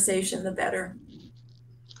conversation, the better.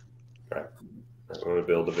 Right. I want to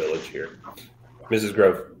build a village here. Mrs.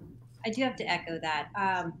 Grove. I do have to echo that.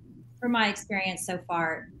 From my experience so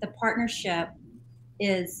far, the partnership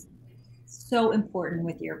is so important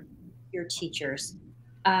with your teachers.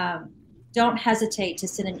 Don't hesitate to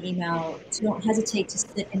send an email. Don't hesitate to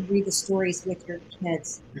sit and read the stories with your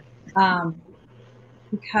kids,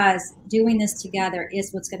 because doing this together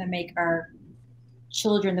is what's going to make our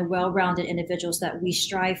children the well-rounded individuals that we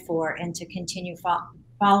strive for, and to continue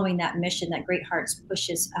following that mission that Great Hearts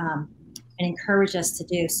pushes and encourage us to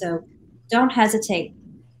do. So don't hesitate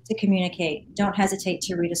to communicate. Don't hesitate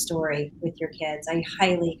to read a story with your kids. I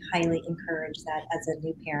highly, highly encourage that as a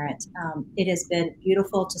new parent. It has been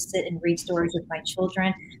beautiful to sit and read stories with my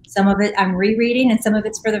children. Some of it I'm rereading, and some of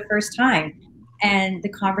it's for the first time, and the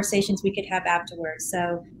conversations we could have afterwards.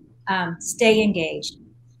 So stay engaged.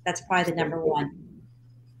 That's probably the number one.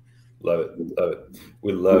 Love it. Love it.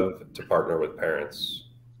 We love to partner with parents.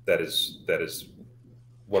 That is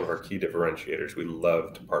one of our key differentiators. We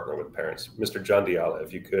love to partner with parents. Mr. John Diala,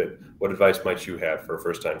 if you could, what advice might you have for a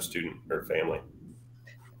first-time student or family?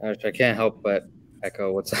 I can't help but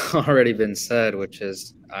echo what's already been said, which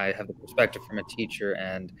is I have the perspective from a teacher,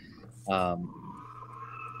 and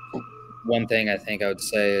one thing I think I would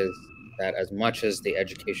say is that as much as the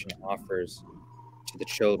education offers to the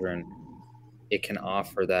children, it can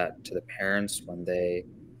offer that to the parents when they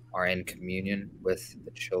are in communion with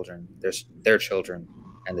the children, their children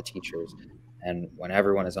and the teachers. And when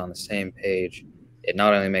everyone is on the same page, it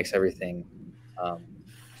not only makes everything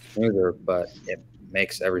smoother, but it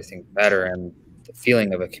makes everything better. And the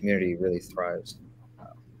feeling of a community really thrives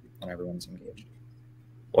when everyone's engaged.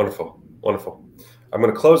 Wonderful. Wonderful. I'm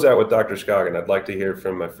going to close out with Dr. Scoggin. I'd like to hear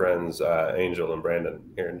from my friends Angel and Brandon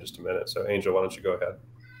here in just a minute. So Angel, why don't you go ahead?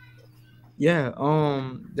 Yeah,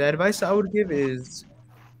 the advice I would give is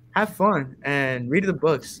have fun and read the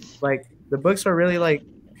books. Like, the books are really like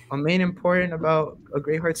a main important about a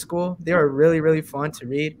Great Heart School. They are really, really fun to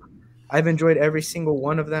read. I've enjoyed every single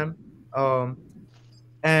one of them.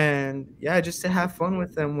 And yeah, just to have fun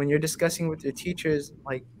with them when you're discussing with your teachers,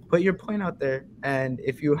 like, put your point out there. And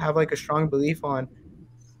if you have like a strong belief on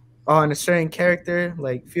a certain character,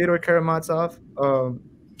 like Fyodor Karamazov,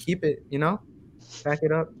 keep it, back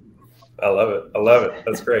it up. I love it. I love it.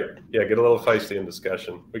 That's great. Yeah, get a little feisty in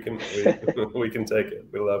discussion. We can take it.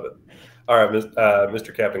 We love it. All right,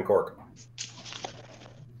 Mr. Captain Cork.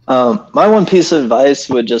 My one piece of advice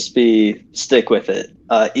would just be stick with it.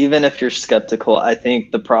 Even if you're skeptical, I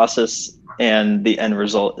think the process and the end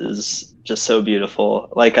result is just so beautiful.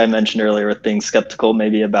 Like I mentioned earlier, with being skeptical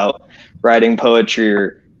maybe about writing poetry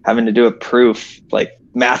or having to do a proof, like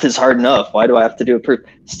math is hard enough. Why do I have to do a proof?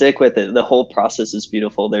 Stick with it. The whole process is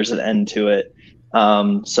beautiful. There's an end to it.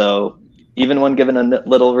 So even when given a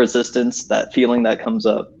little resistance, that feeling that comes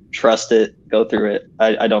up, trust it, go through it.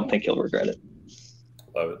 I don't think you'll regret it.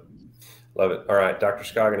 Love it. Love it. All right, Dr.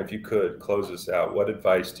 Scoggin, if you could close us out, what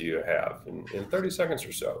advice do you have in 30 seconds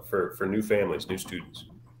or so for new families, new students?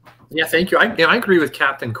 Yeah, thank you. I agree with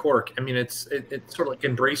Captain Cork. I mean, it's sort of like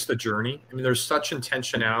embrace the journey. I mean, there's such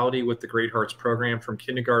intentionality with the Great Hearts program from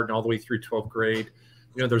kindergarten all the way through 12th grade.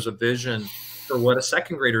 There's a vision for what a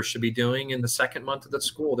second grader should be doing in the second month of the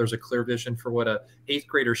school. There's a clear vision for what a 8th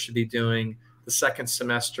grader should be doing the second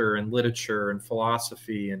semester in literature and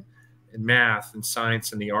philosophy and math and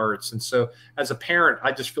science and the arts. And so as a parent,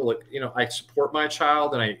 I just feel like, I support my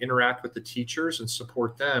child and I interact with the teachers and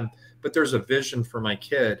support them, but there's a vision for my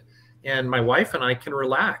kid. And my wife and I can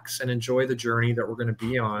relax and enjoy the journey that we're going to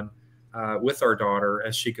be on with our daughter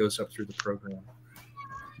as she goes up through the program.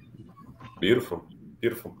 Beautiful,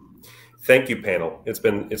 beautiful. Thank you, panel. It's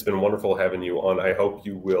been wonderful having you on. I hope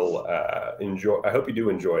you will enjoy. I hope you do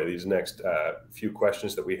enjoy these next few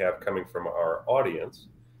questions that we have coming from our audience.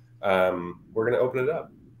 We're going to open it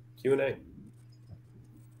up. Q&A.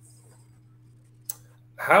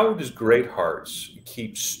 How does Great Hearts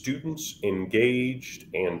keep students engaged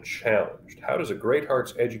and challenged? How does a Great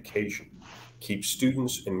Hearts education keep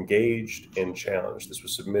students engaged and challenged? This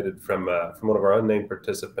was submitted from one of our unnamed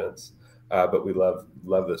participants, but we love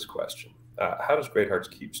this question. How does Great Hearts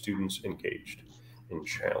keep students engaged and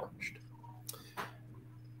challenged?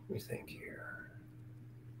 Let me think here.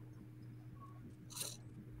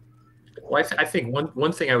 Well, I think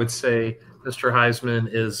one thing I would say, Mr. Heisman,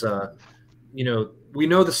 is we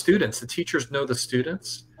know the students, the teachers know the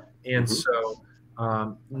students. And so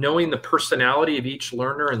knowing the personality of each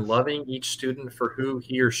learner and loving each student for who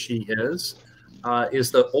he or she is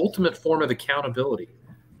the ultimate form of accountability.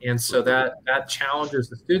 And so that challenges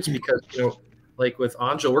the students because, like with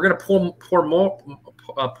Angel, we're going to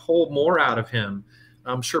pull more out of him.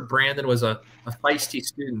 I'm sure Brandon was a feisty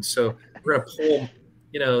student. So we're going to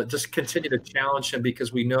pull, just continue to challenge him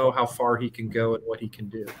because we know how far he can go and what he can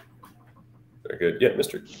do. Very good. Yeah,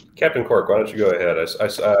 Mr. Captain Cork, why don't you go ahead?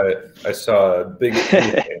 I saw a big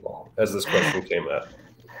table as this question came up.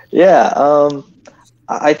 Yeah,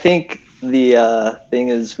 I think the thing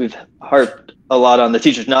is we've harped a lot on the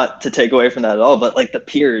teachers, not to take away from that at all, but like the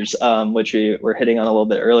peers, which we were hitting on a little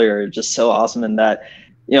bit earlier, are just so awesome in that,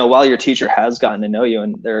 while your teacher has gotten to know you,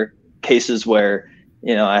 and there are cases where,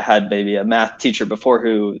 I had maybe a math teacher before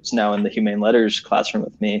who's now in the humane letters classroom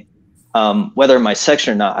with me. whether in my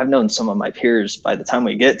section or not, I've known some of my peers by the time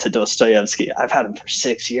we get to Dostoevsky, I've had him for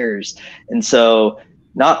 6 years. And so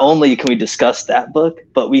not only can we discuss that book,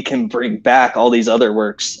 but we can bring back all these other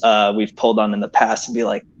works we've pulled on in the past and be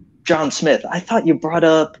like, John Smith, I thought you brought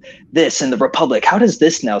up this in the Republic. How does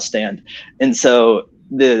this now stand? And so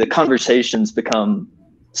the conversations become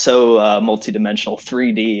so multidimensional,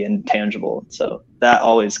 3D and tangible. So that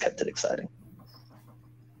always kept it exciting.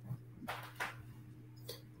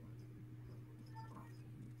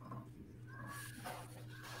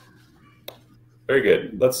 Very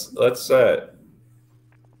good. Let's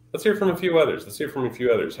hear from a few others. Mr.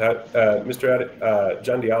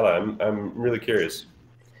 John Diala, I'm really curious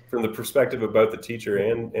from the perspective of both the teacher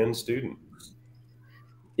and student.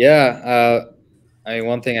 Yeah, I mean,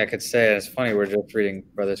 one thing I could say, it's funny, we're just reading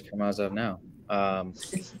Brothers Karamazov now.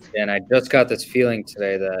 And I just got this feeling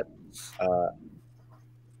today that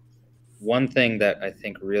one thing that I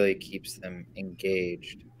think really keeps them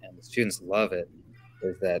engaged, and the students love it,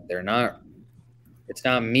 is that it's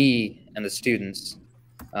not me and the students,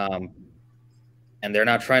 and they're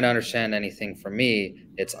not trying to understand anything from me.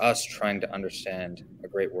 It's us trying to understand a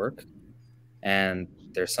great work. And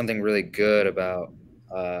there's something really good about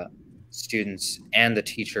students and the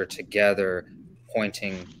teacher together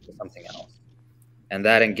pointing to something else. And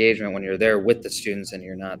that engagement, when you're there with the students and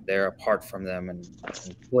you're not there apart from them and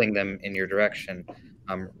pulling them in your direction,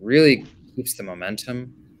 really keeps the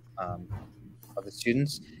momentum of the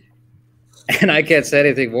students. And I can't say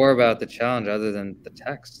anything more about the challenge other than the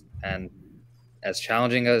text. And as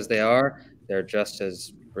challenging as they are, they're just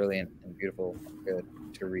as brilliant and beautiful and good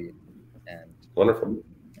to read. And wonderful.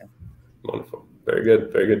 Yeah. Wonderful. Very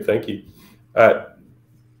good. Very good. Thank you.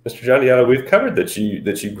 Mr. John Diala, we've covered that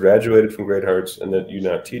you graduated from Great Hearts and that you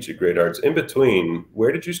now teach at Great Hearts. In between,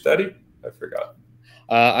 where did you study? I forgot.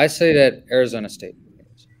 I studied at Arizona State.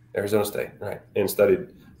 Arizona State, right. And studied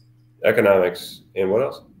economics and what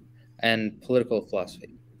else? And political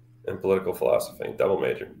philosophy. And political philosophy, double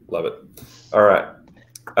major. Love it. All right.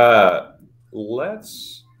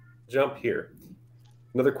 Let's jump here.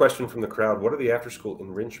 Another question from the crowd. What are the after-school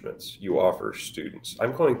enrichments you offer students?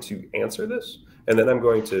 I'm going to answer this, and then I'm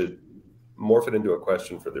going to morph it into a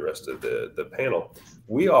question for the rest of the panel.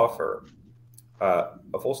 We offer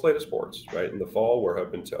a full slate of sports, right? In the fall, we're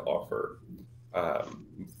hoping to offer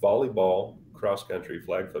volleyball, cross-country,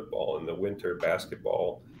 flag football. In the winter,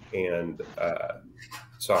 basketball and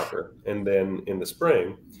soccer. And then in the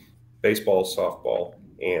spring, baseball, softball,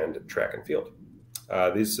 and track and field.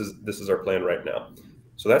 This is our plan right now.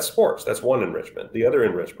 So that's sports. That's one enrichment. The other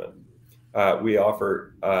enrichment, we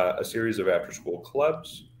offer a series of after-school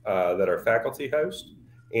clubs that our faculty host,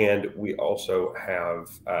 and we also have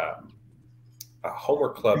a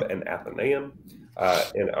homework club and Athenaeum.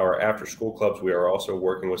 In our after-school clubs, we are also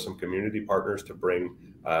working with some community partners to bring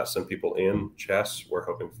some people in. Chess, we're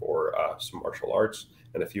hoping for some martial arts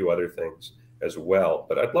and a few other things as well.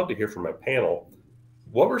 But I'd love to hear from my panel.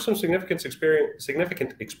 What were some significant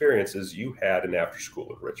experiences you had in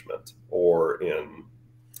after-school enrichment, or in,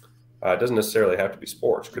 it doesn't necessarily have to be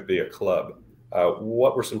sports, could be a club.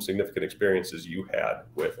 What were some significant experiences you had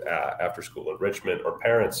with after-school enrichment, or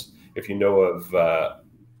parents, if you know of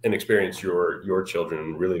an experience your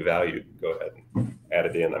children really valued, go ahead and add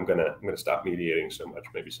it in. I'm gonna stop mediating so much.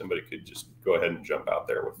 Maybe somebody could just go ahead and jump out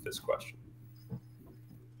there with this question.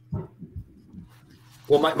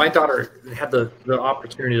 Well, my daughter had the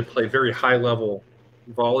opportunity to play very high level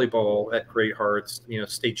volleyball at Great Hearts,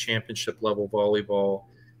 state championship level volleyball.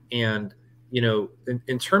 And,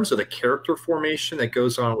 in terms of the character formation that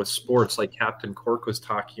goes on with sports, like Captain Cork was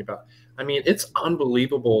talking about, I mean, it's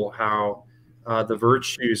unbelievable how the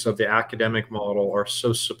virtues of the academic model are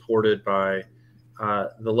so supported by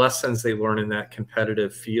the lessons they learn in that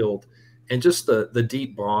competitive field, and just the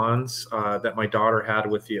deep bonds that my daughter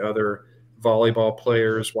had with the other volleyball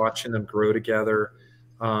players, watching them grow together.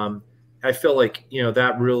 I feel like,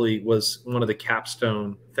 that really was one of the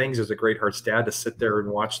capstone things as a Great Hearts dad, to sit there and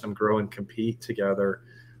watch them grow and compete together.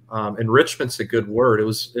 Enrichment's a good word.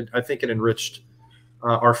 I think it enriched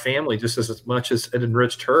our family just as much as it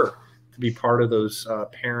enriched her to be part of those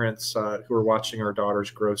parents who are watching our daughters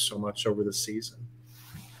grow so much over the season.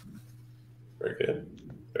 Very good.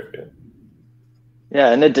 Very good.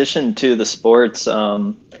 Yeah, in addition to the sports,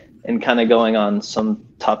 and kind of going on some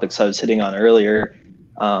topics I was hitting on earlier,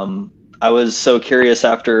 I was so curious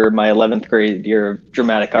after my 11th grade year of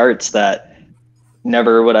dramatic arts that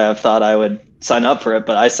never would I have thought I would sign up for it,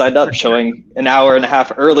 but I signed up showing an hour and a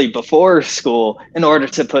half early before school in order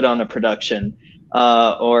to put on a production,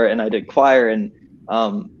 and I did choir, and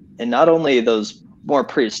not only those more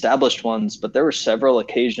pre-established ones, but there were several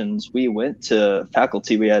occasions we went to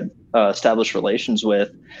faculty we had established relations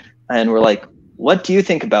with, and we're like, what do you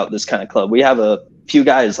think about this kind of club? We have a few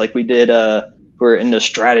guys like we did who are into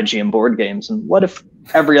strategy and board games, and what if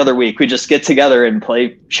every other week we just get together and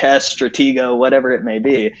play chess, Stratego, whatever it may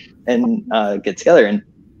be, and get together? And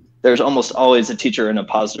there's almost always a teacher in a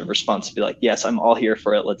positive response to be like, yes, I'm all here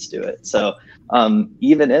for it, let's do it. So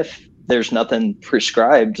even if there's nothing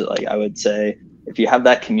prescribed, like I would say, if you have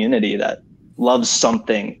that community that loves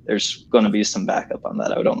something, there's going to be some backup on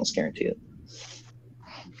that. I would almost guarantee it.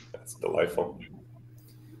 That's delightful.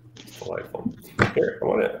 Delightful. Here, I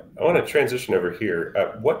want to transition over here.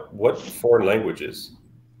 What foreign languages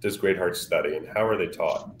does Great Hearts study, and how are they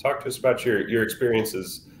taught? Talk to us about your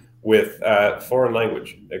experiences with foreign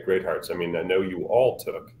language at Great Hearts. I mean, I know you all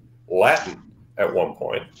took Latin at one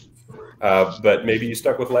point, but maybe you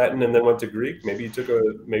stuck with Latin and then went to Greek. Maybe you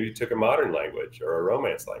took a modern language or a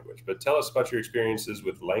Romance language. But tell us about your experiences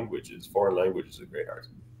with languages, foreign languages at Great Hearts.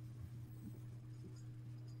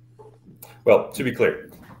 Well, to be clear,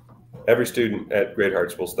 every student at Great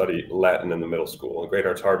Hearts will study Latin in the middle school. In Great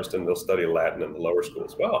Hearts Harveston, they'll study Latin in the lower school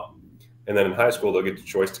as well. And then in high school, they'll get the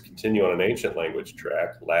choice to continue on an ancient language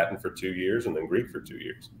track, Latin for 2 years and then Greek for 2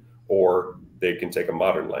 years. Or they can take a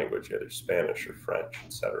modern language, either Spanish or French,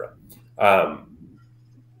 etc.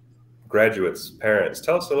 Graduates, parents,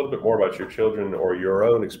 tell us a little bit more about your children or your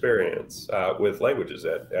own experience with languages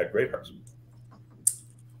at Great Hearts.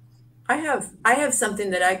 I have something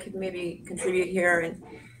that I could maybe contribute here, and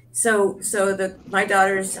so my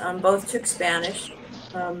daughters both took Spanish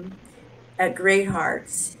at Great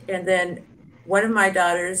Hearts, and then one of my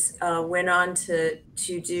daughters went on to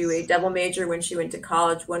do a double major when she went to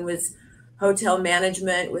college. One was hotel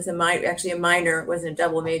management with actually a minor. It wasn't a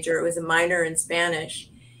double major. It was a minor in Spanish,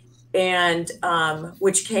 and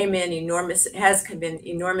which has come in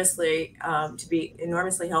enormously to be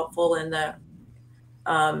enormously helpful in the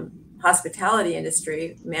hospitality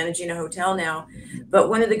industry, managing a hotel now. But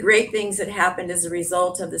one of the great things that happened as a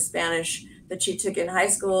result of the Spanish that she took in high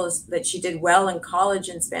school is that she did well in college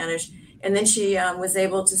in Spanish. And then she was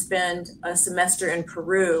able to spend a semester in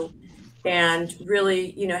Peru and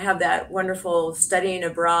really, have that wonderful studying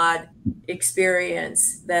abroad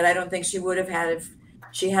experience that I don't think she would have had if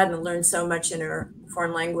she hadn't learned so much in her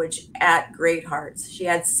foreign language at Great Hearts. She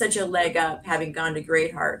had such a leg up having gone to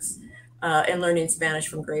Great Hearts and learning Spanish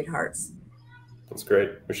from Great Hearts. That's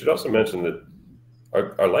great. We should also mention that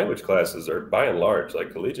our language classes are by and large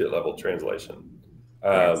like collegiate level translation.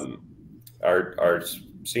 Yes. Our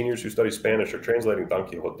seniors who study Spanish are translating Don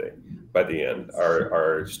Quixote by the end.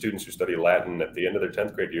 Our students who study Latin at the end of their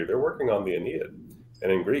 10th grade year, they're working on the Aeneid.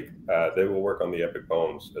 And in Greek, they will work on the epic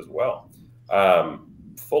poems as well.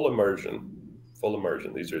 Full immersion.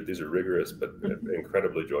 These are rigorous but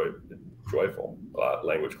incredibly joyful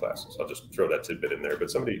language classes. I'll just throw that tidbit in there. But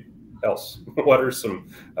somebody else, what are some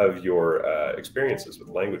of your experiences with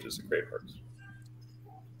languages at Great Hearts?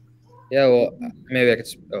 Yeah, well, maybe I can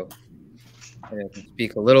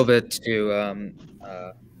speak a little bit to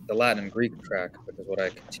the Latin and Greek track, which is what I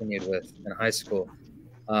continued with in high school.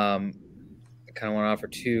 I kind of want to offer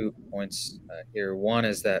 2 points here. One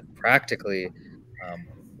is that practically,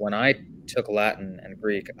 when I took Latin and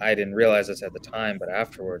Greek, I didn't realize this at the time, but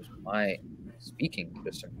afterwards, my speaking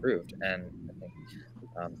just improved. And I think,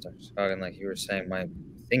 Dr. Scoggin, like you were saying, my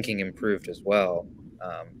thinking improved as well,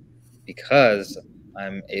 because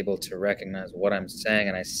I'm able to recognize what I'm saying,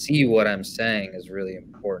 and I see what I'm saying is really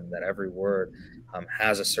important, that every word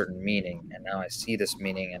has a certain meaning, and now I see this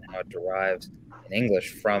meaning and how it derives in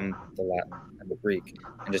English from the Latin and the Greek.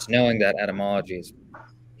 And just knowing that etymology is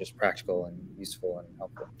just practical and useful and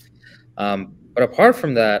helpful. But apart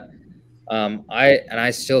from that,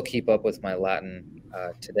 I still keep up with my Latin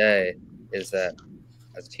today, is that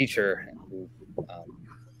as a teacher,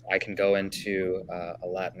 I can go into a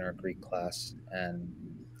Latin or a Greek class and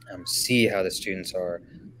see how the students are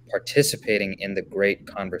participating in the great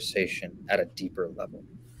conversation at a deeper level.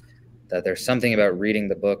 That there's something about reading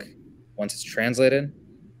the book once it's translated,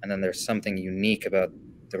 and then there's something unique about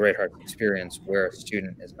the Great Hearts experience where a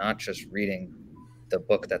student is not just reading the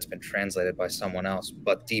book that's been translated by someone else,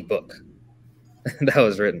 but the book that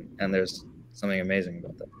was written. And there's something amazing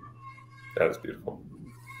about that. That is beautiful.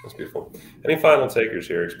 That's beautiful. Any final takers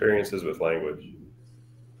here, experiences with language?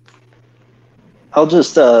 I'll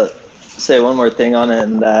just say one more thing on it,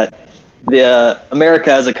 and that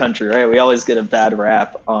America as a country, right? We always get a bad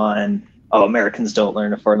rap on, oh, Americans don't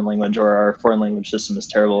learn a foreign language, or our foreign language system is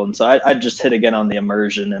terrible. And so I just hit again on the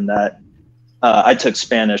immersion, and that I took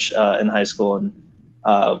Spanish in high school, and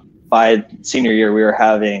by senior year we were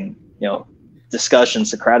having discussions,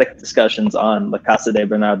 Socratic discussions on La Casa de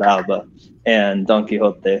Bernardo Alba and Don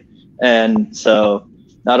Quixote. And so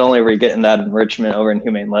not only are we getting that enrichment over in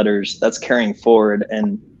humane letters, that's carrying forward.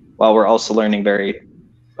 And while we're also learning very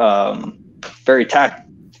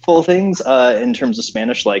tactful things in terms of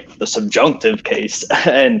Spanish, like the subjunctive case,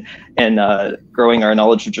 and growing our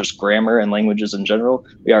knowledge of just grammar and languages in general,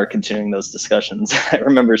 we are continuing those discussions. I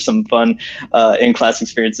remember some fun in-class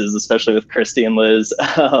experiences, especially with Christy and Liz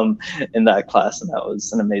in that class, and that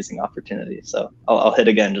was an amazing opportunity. So I'll hit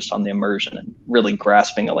again just on the immersion and really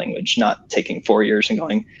grasping a language, not taking 4 years and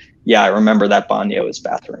going, yeah, I remember that baño is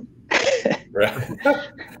bathroom. Right.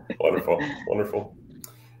 Wonderful, wonderful.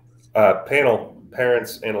 Panel,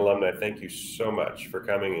 parents and alumni, thank you so much for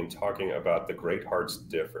coming and talking about the Great Hearts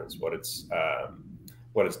difference, what it's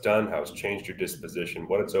done, how it's changed your disposition,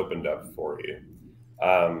 what it's opened up for you.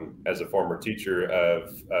 As a former teacher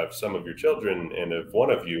of some of your children and of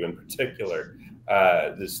one of you in particular,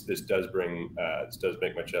 this does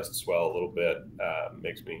make my chest swell a little bit.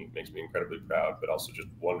 Makes me incredibly proud, but also just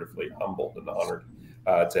wonderfully humbled and honored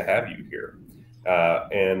to have you here.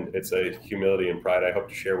 And it's a humility and pride I hope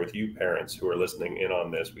to share with you parents who are listening in on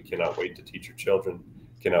this. We cannot wait to teach your children,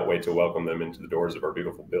 cannot wait to welcome them into the doors of our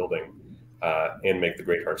beautiful building and make the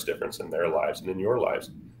Great Hearts difference in their lives and in your lives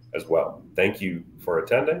as well. Thank you for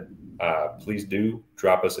attending. Please do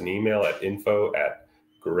drop us an email at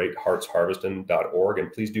info@greatheartsharveston.org,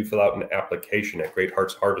 and please do fill out an application at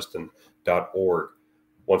greatheartsharveston.org.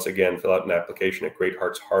 Once again, fill out an application at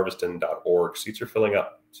greatheartsharveston.org. Seats are filling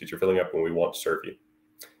up. Seats are filling up when we want to serve you.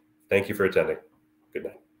 Thank you for attending. Good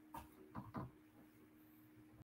night.